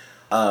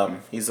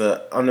 He's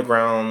a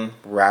underground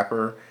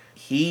rapper.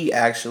 He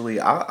actually,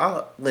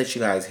 I'll let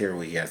you guys hear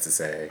what he has to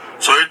say.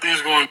 So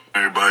everything's going on,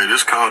 everybody.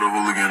 This Kyle the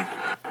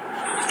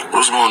Hooligan.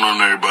 What's going on,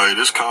 everybody?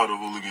 This Kyle the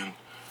Hooligan.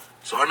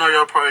 So I know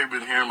y'all probably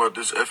been hearing about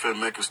this FM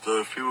Mecca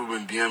stuff. People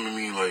been DMing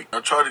me. Like, I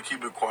try to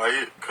keep it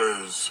quiet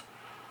because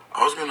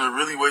I was going to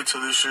really wait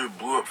till this shit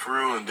blew up for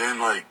real and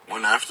then, like,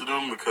 went after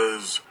them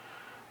because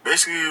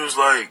basically it was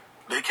like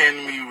they came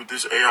to me with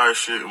this AI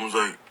shit and was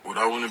like, would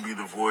I want to be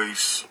the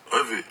voice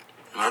of it?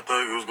 And I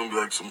thought it was going to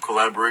be like some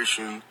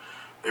collaboration.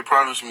 They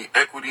promised me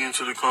equity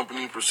into the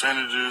company,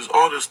 percentages,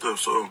 all this stuff.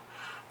 So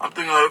I'm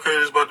thinking like, okay,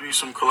 there's about to be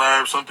some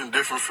collab, something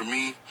different for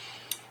me.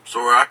 So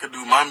where I could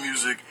do my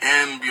music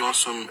and be on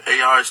some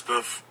AI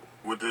stuff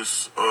with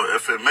this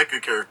FM Mecca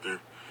character.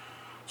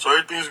 So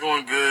everything's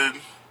going good.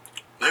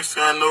 Next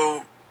thing I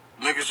know,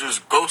 niggas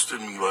just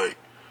ghosted me. Like,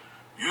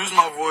 use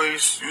my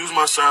voice, use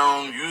my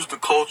sound, use the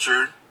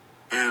culture,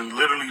 and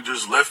literally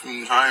just left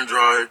me high and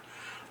dry.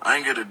 I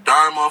ain't get a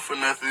dime off of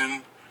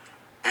nothing.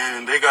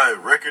 And they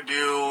got record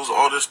deals,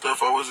 all this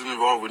stuff. I wasn't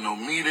involved with no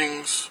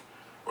meetings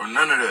or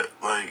none of that.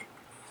 Like,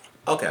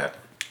 Okay.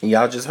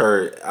 Y'all just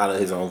heard out of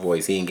his own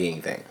voice, he didn't get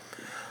anything.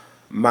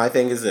 My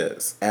thing is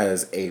this.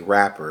 As a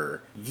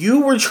rapper,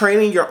 you were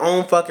training your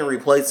own fucking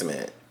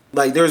replacement.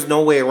 Like, there's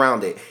no way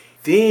around it.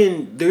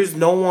 Then there's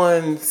no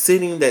one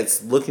sitting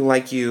that's looking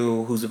like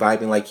you, who's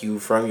vibing like you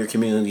from your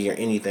community or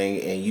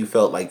anything, and you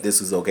felt like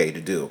this was okay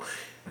to do.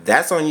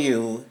 That's on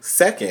you.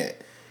 Second,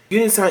 you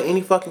didn't sign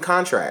any fucking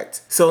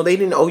contract. So they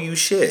didn't owe you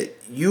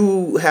shit.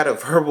 You had a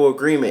verbal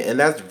agreement, and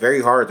that's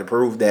very hard to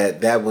prove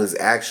that that was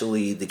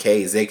actually the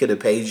case. They could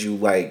have paid you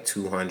like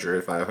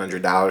 $200,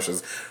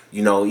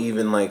 $500,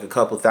 even like a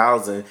couple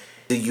thousand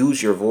to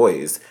use your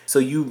voice. So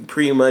you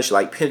pretty much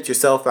like pimped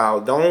yourself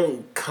out.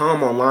 Don't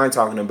come online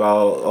talking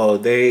about, oh,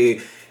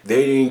 they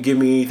didn't give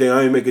me anything. I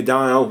didn't make a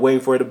dime. I was waiting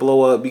for it to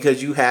blow up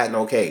because you had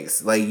no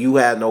case. Like, you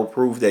had no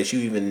proof that you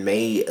even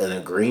made an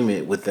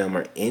agreement with them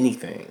or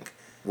anything.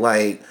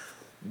 Like,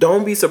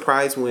 don't be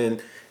surprised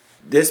when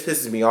this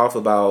pisses me off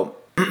about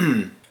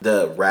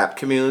the rap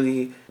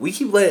community. We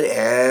keep letting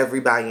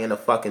everybody in the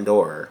fucking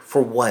door.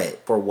 For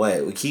what? For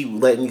what? We keep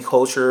letting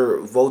culture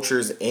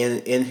vultures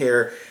in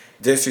here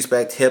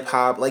disrespect hip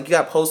hop. Like, you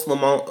got Post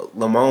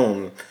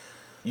Lamone.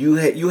 You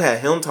had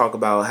him talk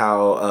about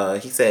how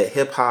he said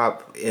hip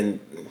hop and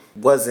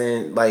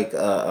wasn't like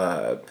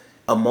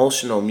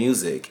emotional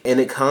music, and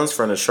it comes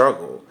from a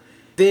struggle.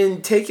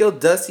 then take your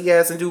dusty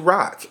ass and do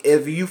rock.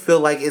 If you feel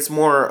like it's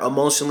more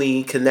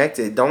emotionally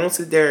connected, don't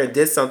sit there and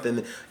diss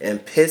something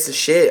and piss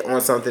shit on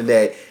something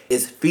that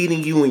is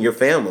feeding you and your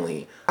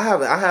family. I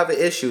have an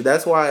issue.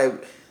 That's why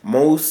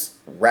most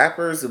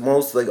rappers,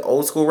 most like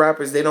old school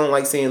rappers, they don't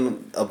like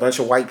seeing a bunch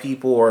of white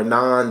people or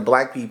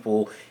non-black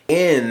people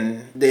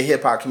in the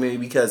hip hop community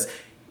because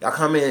y'all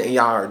come in and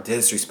y'all are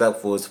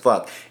disrespectful as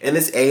fuck. And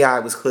this AI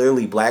was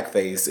clearly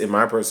blackface, in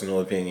my personal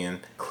opinion.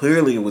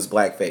 Clearly it was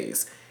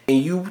blackface.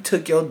 And you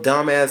took your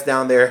dumb ass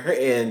down there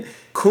and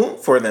coon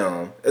for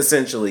them,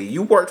 essentially.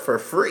 You worked for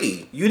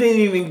free. You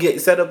didn't even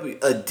get set up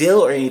a deal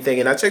or anything.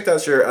 And I checked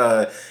out your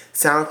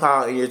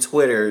SoundCloud and your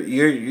Twitter.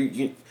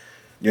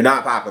 You're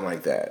not popping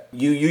like that.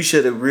 You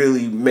should have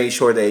really made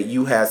sure that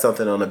you had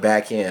something on the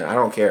back end. I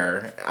don't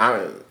care.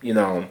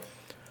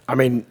 I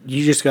mean,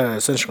 you just gotta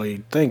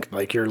essentially think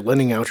like you're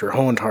lending out your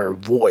whole entire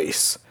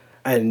voice,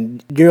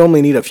 and you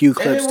only need a few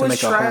clips to make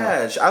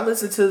trash. I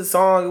listened to the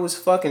song. It was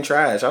fucking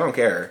trash. I don't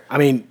care. I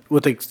mean,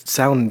 what the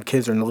sound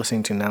kids are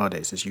listening to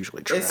nowadays is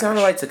usually trash. It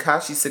sounded like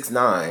Tekashi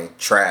 6ix9ine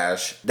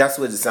trash. That's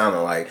what it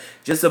sounded like.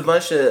 Just a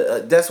bunch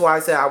of. That's why I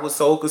said I was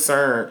so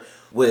concerned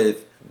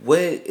with what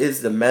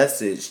is the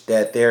message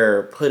that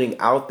they're putting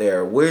out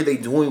there. What are they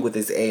doing with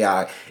this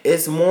AI?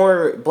 It's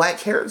more black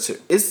character.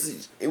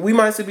 We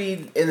might still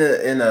be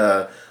in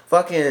a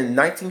fucking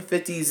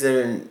 1950s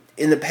and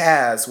in the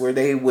past where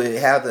they would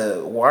have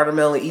the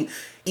watermelon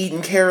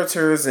eating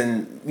characters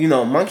and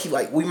monkey,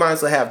 like we might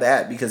as well have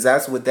that because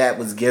that's what that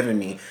was giving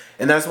me.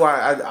 And that's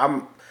why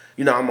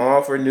I'm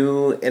all for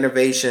new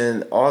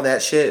innovation, all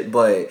that shit,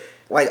 but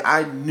like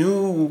I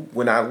knew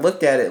when I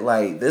looked at it,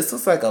 like this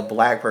looks like a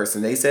black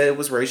person. They said it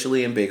was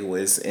racially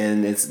ambiguous,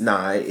 and it's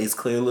not. It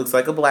clearly looks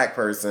like a black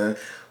person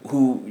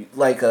who,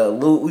 like a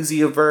Lil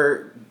Uzi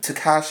Vert,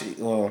 Tekashi.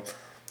 Well,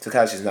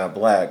 Tekashi's not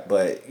black,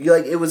 but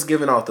it was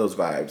giving off those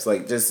vibes,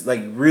 like just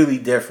like really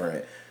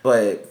different,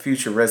 but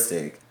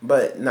futuristic.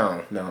 But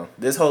no,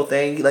 this whole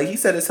thing, like he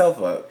set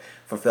himself up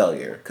for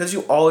failure, because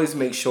you always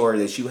make sure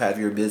that you have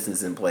your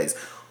business in place.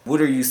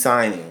 What are you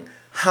signing?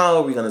 How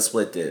are we gonna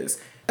split this?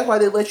 That's why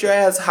they let your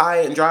ass high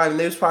and drive, and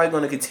they're probably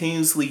going to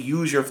continuously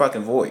use your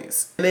fucking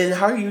voice. And then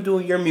how are you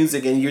doing your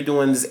music and you're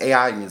doing this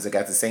AI music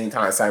at the same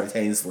time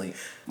simultaneously?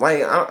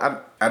 Like,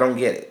 I don't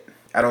get it.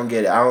 I don't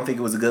get it. I don't think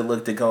it was a good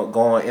look to go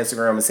on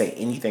Instagram and say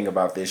anything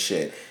about this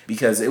shit,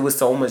 because it was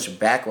so much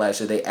backlash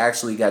that they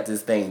actually got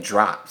this thing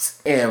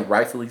dropped, and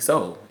rightfully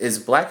so. It's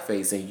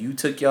blackface, and you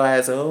took your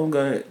ass. Oh,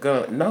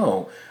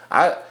 no.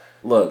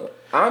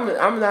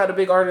 I'm not a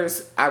big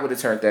artist. I would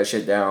have turned that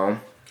shit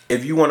down.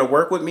 If you want to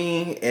work with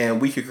me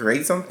and we could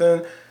create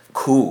something,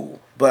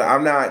 cool. But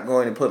I'm not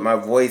going to put my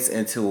voice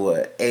into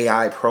an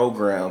AI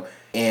program.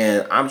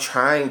 And I'm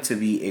trying to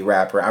be a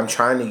rapper. I'm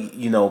trying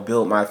to,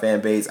 build my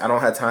fan base. I don't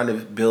have time to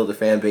build a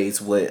fan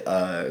base with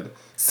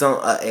some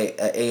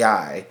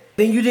AI.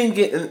 Then you didn't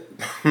get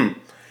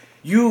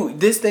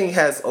this thing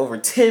has over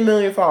 10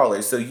 million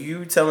followers. So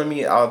you telling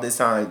me all this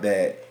time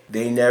that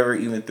they never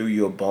even threw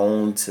you a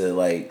bone to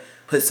like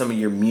put some of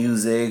your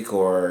music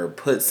or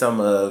put some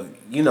of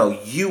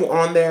you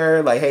on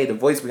there, like, hey, the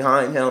voice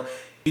behind him.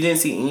 You didn't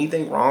see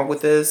anything wrong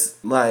with this?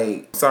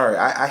 Like, sorry,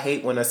 I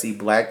hate when I see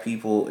black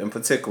people in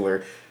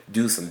particular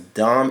do some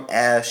dumb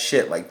ass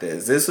shit like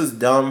this. This was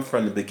dumb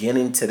from the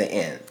beginning to the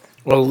end.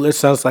 Well, this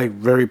sounds like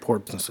very poor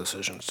business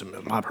decisions to me,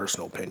 my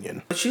personal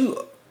opinion. But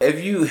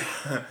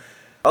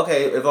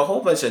if a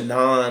whole bunch of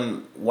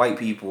non-white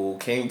people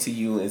came to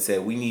you and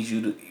said, we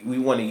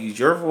want to use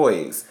your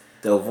voice,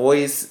 the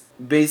voice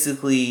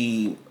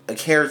basically a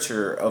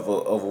character of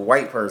a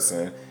white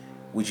person,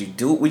 would you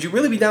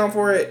really be down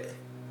for it?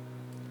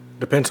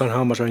 Depends on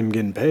how much I'm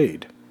getting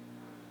paid.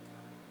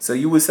 So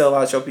you would sell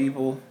out your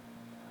people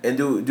and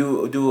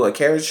do a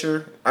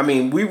caricature? I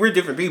mean, we're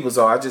different people,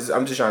 so I'm just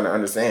trying to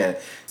understand.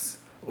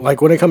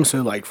 Like when it comes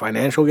to like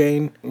financial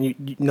gain,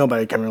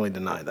 nobody can really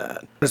deny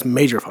that. It's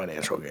major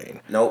financial gain.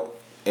 Nope,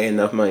 ain't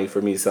enough money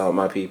for me to sell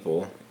my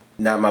people.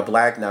 Not my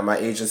black, not my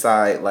Asian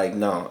side. Like,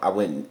 no, I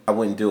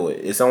wouldn't do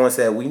it. If someone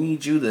said we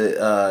need you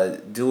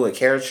to do a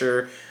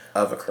caricature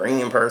of a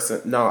Korean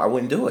person, no, I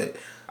wouldn't do it.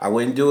 I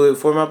wouldn't do it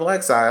for my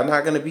black side. I'm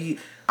not going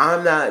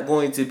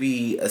to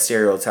be a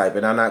stereotype,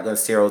 and I'm not going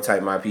to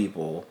stereotype my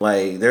people.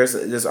 Like,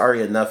 there's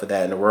already enough of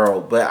that in the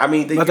world. But I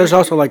mean, but there's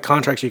also like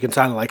contracts you can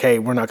sign, like, hey,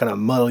 we're not going to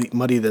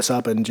muddy this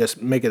up and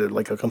just make it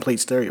like a complete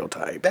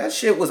stereotype. That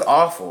shit was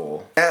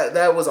awful.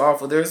 That was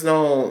awful. There's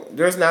not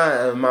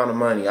an amount of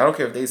money. I don't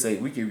care if they say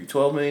we give you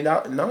 $12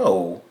 million.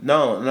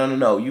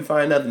 No. You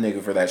find another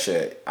nigga for that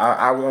shit.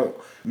 I won't.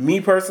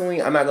 Me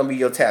personally, I'm not gonna be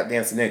your tap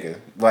dancing nigga.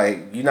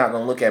 Like, you're not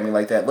gonna look at me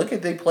like that. Look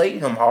at, they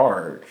played him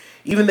hard.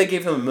 Even they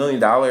gave him $1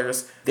 million,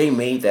 they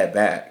made that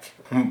back.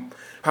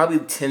 Probably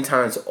 10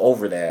 times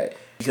over that.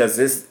 Because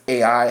this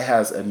AI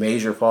has a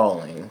major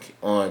following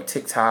on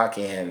TikTok,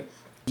 and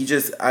I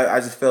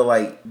just feel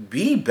like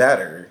be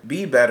better.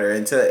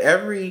 And to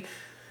every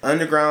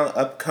underground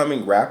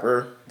upcoming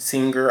rapper,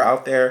 singer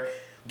out there,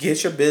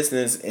 get your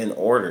business in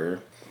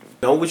order.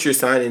 Know what you're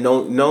signing.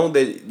 Know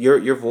that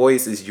your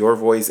voice is your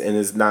voice, and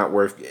it's not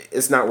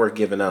worth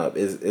giving up.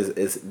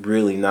 It's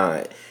really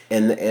not.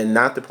 And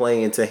not to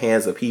play into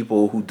hands of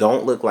people who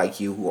don't look like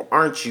you, who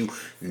aren't you,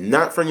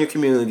 not from your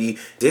community,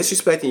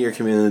 disrespecting your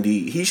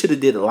community. He should have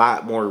did a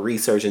lot more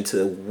research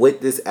into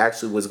what this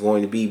actually was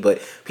going to be,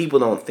 but people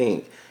don't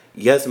think.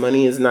 Yes,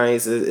 money is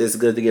nice. It's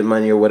good to get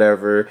money or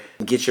whatever,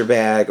 get your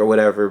bag or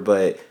whatever.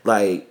 But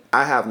like,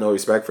 I have no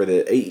respect for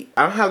that. I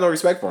don't have no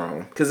respect for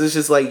him because it's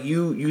just like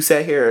you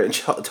sat here and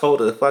told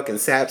a fucking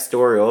sap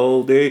story.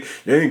 Oh, they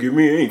didn't give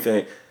me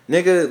anything,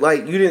 nigga.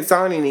 Like, you didn't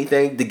sign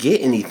anything to get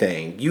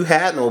anything. You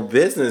had no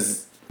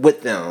business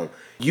with them.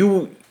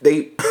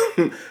 They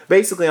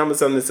basically, I'm gonna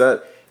sum this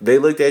up. They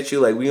looked at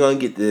you like, we gonna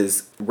get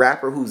this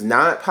rapper who's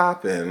not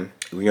popping.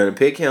 We're gonna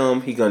pick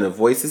him. He gonna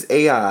voice his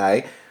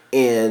AI.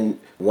 And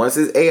once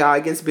his AI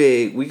gets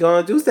big, we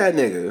gonna do that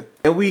nigga.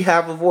 And we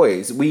have a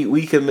voice.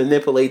 We can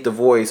manipulate the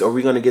voice, or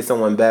we gonna get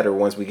someone better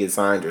once we get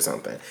signed or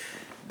something.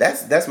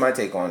 That's my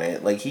take on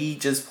it. Like, he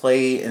just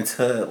played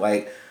into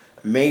like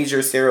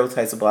major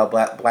stereotypes about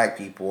black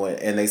people,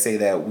 and they say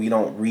that we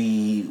don't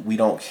read, we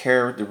don't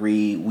care to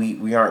read,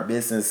 we aren't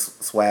business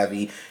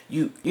savvy.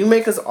 You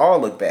make us all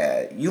look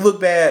bad. You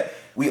look bad.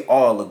 We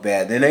all look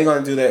bad. Then they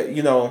gonna do that.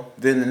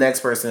 Then the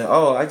next person,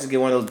 oh, I just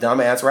get one of those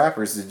dumbass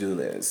rappers to do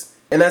this.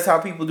 And that's how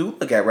people do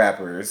look at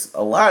rappers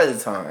a lot of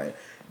the time.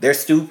 They're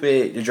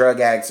stupid, they're drug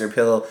addicts, they're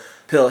pill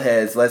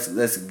heads.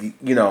 Let's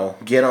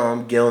get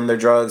them their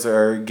drugs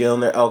or get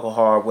them their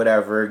alcohol or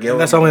whatever. And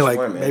that's only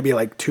like maybe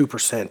like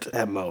 2%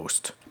 at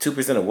most.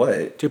 2% of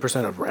what?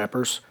 2% of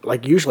rappers.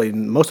 Like, usually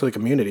most of the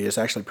community is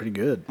actually pretty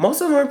good.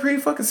 Most of them are pretty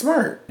fucking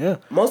smart. Yeah.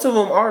 Most of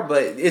them are,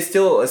 but it's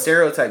still a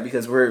stereotype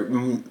because we're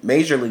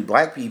majorly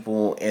black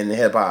people in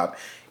hip hop.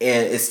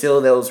 And it's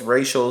still those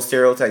racial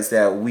stereotypes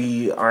that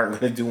we aren't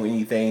going to do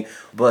anything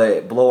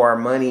but blow our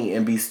money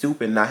and be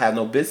stupid and not have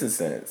no business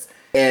sense.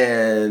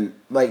 And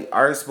like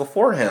artists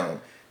before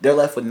him, they're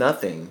left with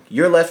nothing.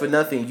 You're left with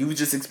nothing. You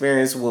just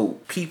experienced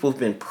what people have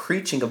been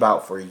preaching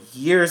about for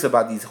years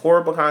about these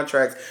horrible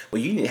contracts.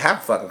 Well, you didn't have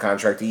a fucking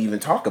contract to even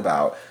talk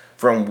about.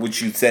 From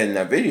what you said in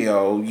that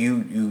video,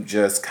 you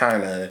just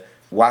kind of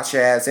watched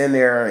your ass in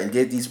there and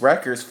did these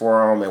records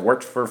for them and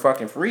worked for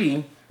fucking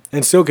free.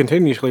 And still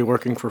continuously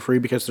working for free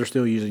because they're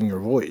still using your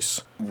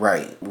voice.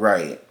 Right.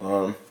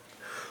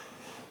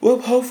 Well,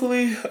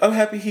 hopefully, I'm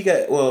happy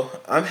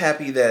I'm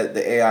happy that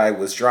the AI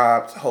was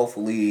dropped.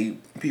 Hopefully,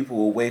 people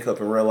will wake up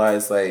and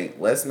realize, like,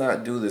 let's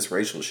not do this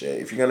racial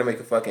shit. If you're going to make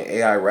a fucking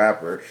AI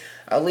rapper,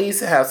 at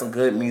least have some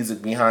good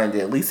music behind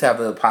it. At least have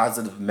a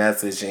positive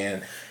message,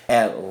 and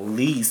at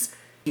least,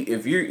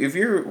 if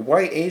you're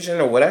white, Asian,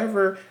 or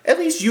whatever, at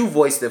least you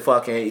voice the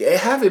fucking,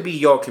 have it be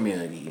your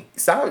community.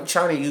 Stop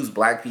trying to use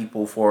black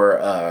people for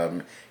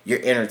your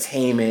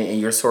entertainment and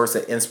your source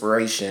of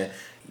inspiration.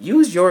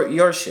 Use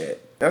your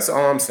shit. That's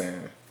all I'm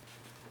saying.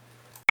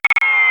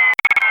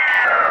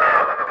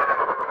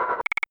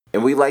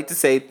 And we'd like to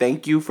say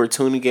thank you for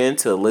tuning in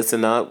to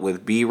Listen Up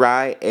with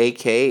B-Rye,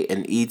 AK,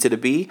 and E to the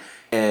B.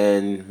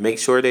 And make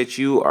sure that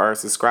you are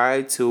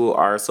subscribed to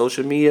our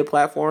social media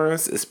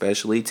platforms,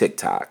 especially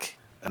TikTok.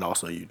 And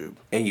also YouTube.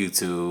 And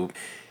YouTube.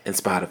 And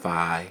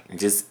Spotify. And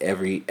just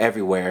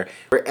everywhere.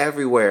 We're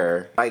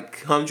everywhere. Like,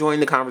 come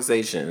join the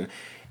conversation.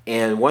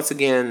 And once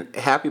again,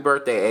 happy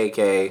birthday,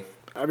 AK.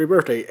 Happy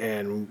birthday,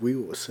 and we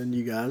will send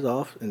you guys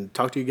off and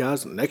talk to you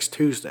guys next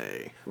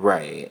Tuesday.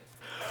 Right.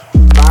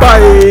 Bye.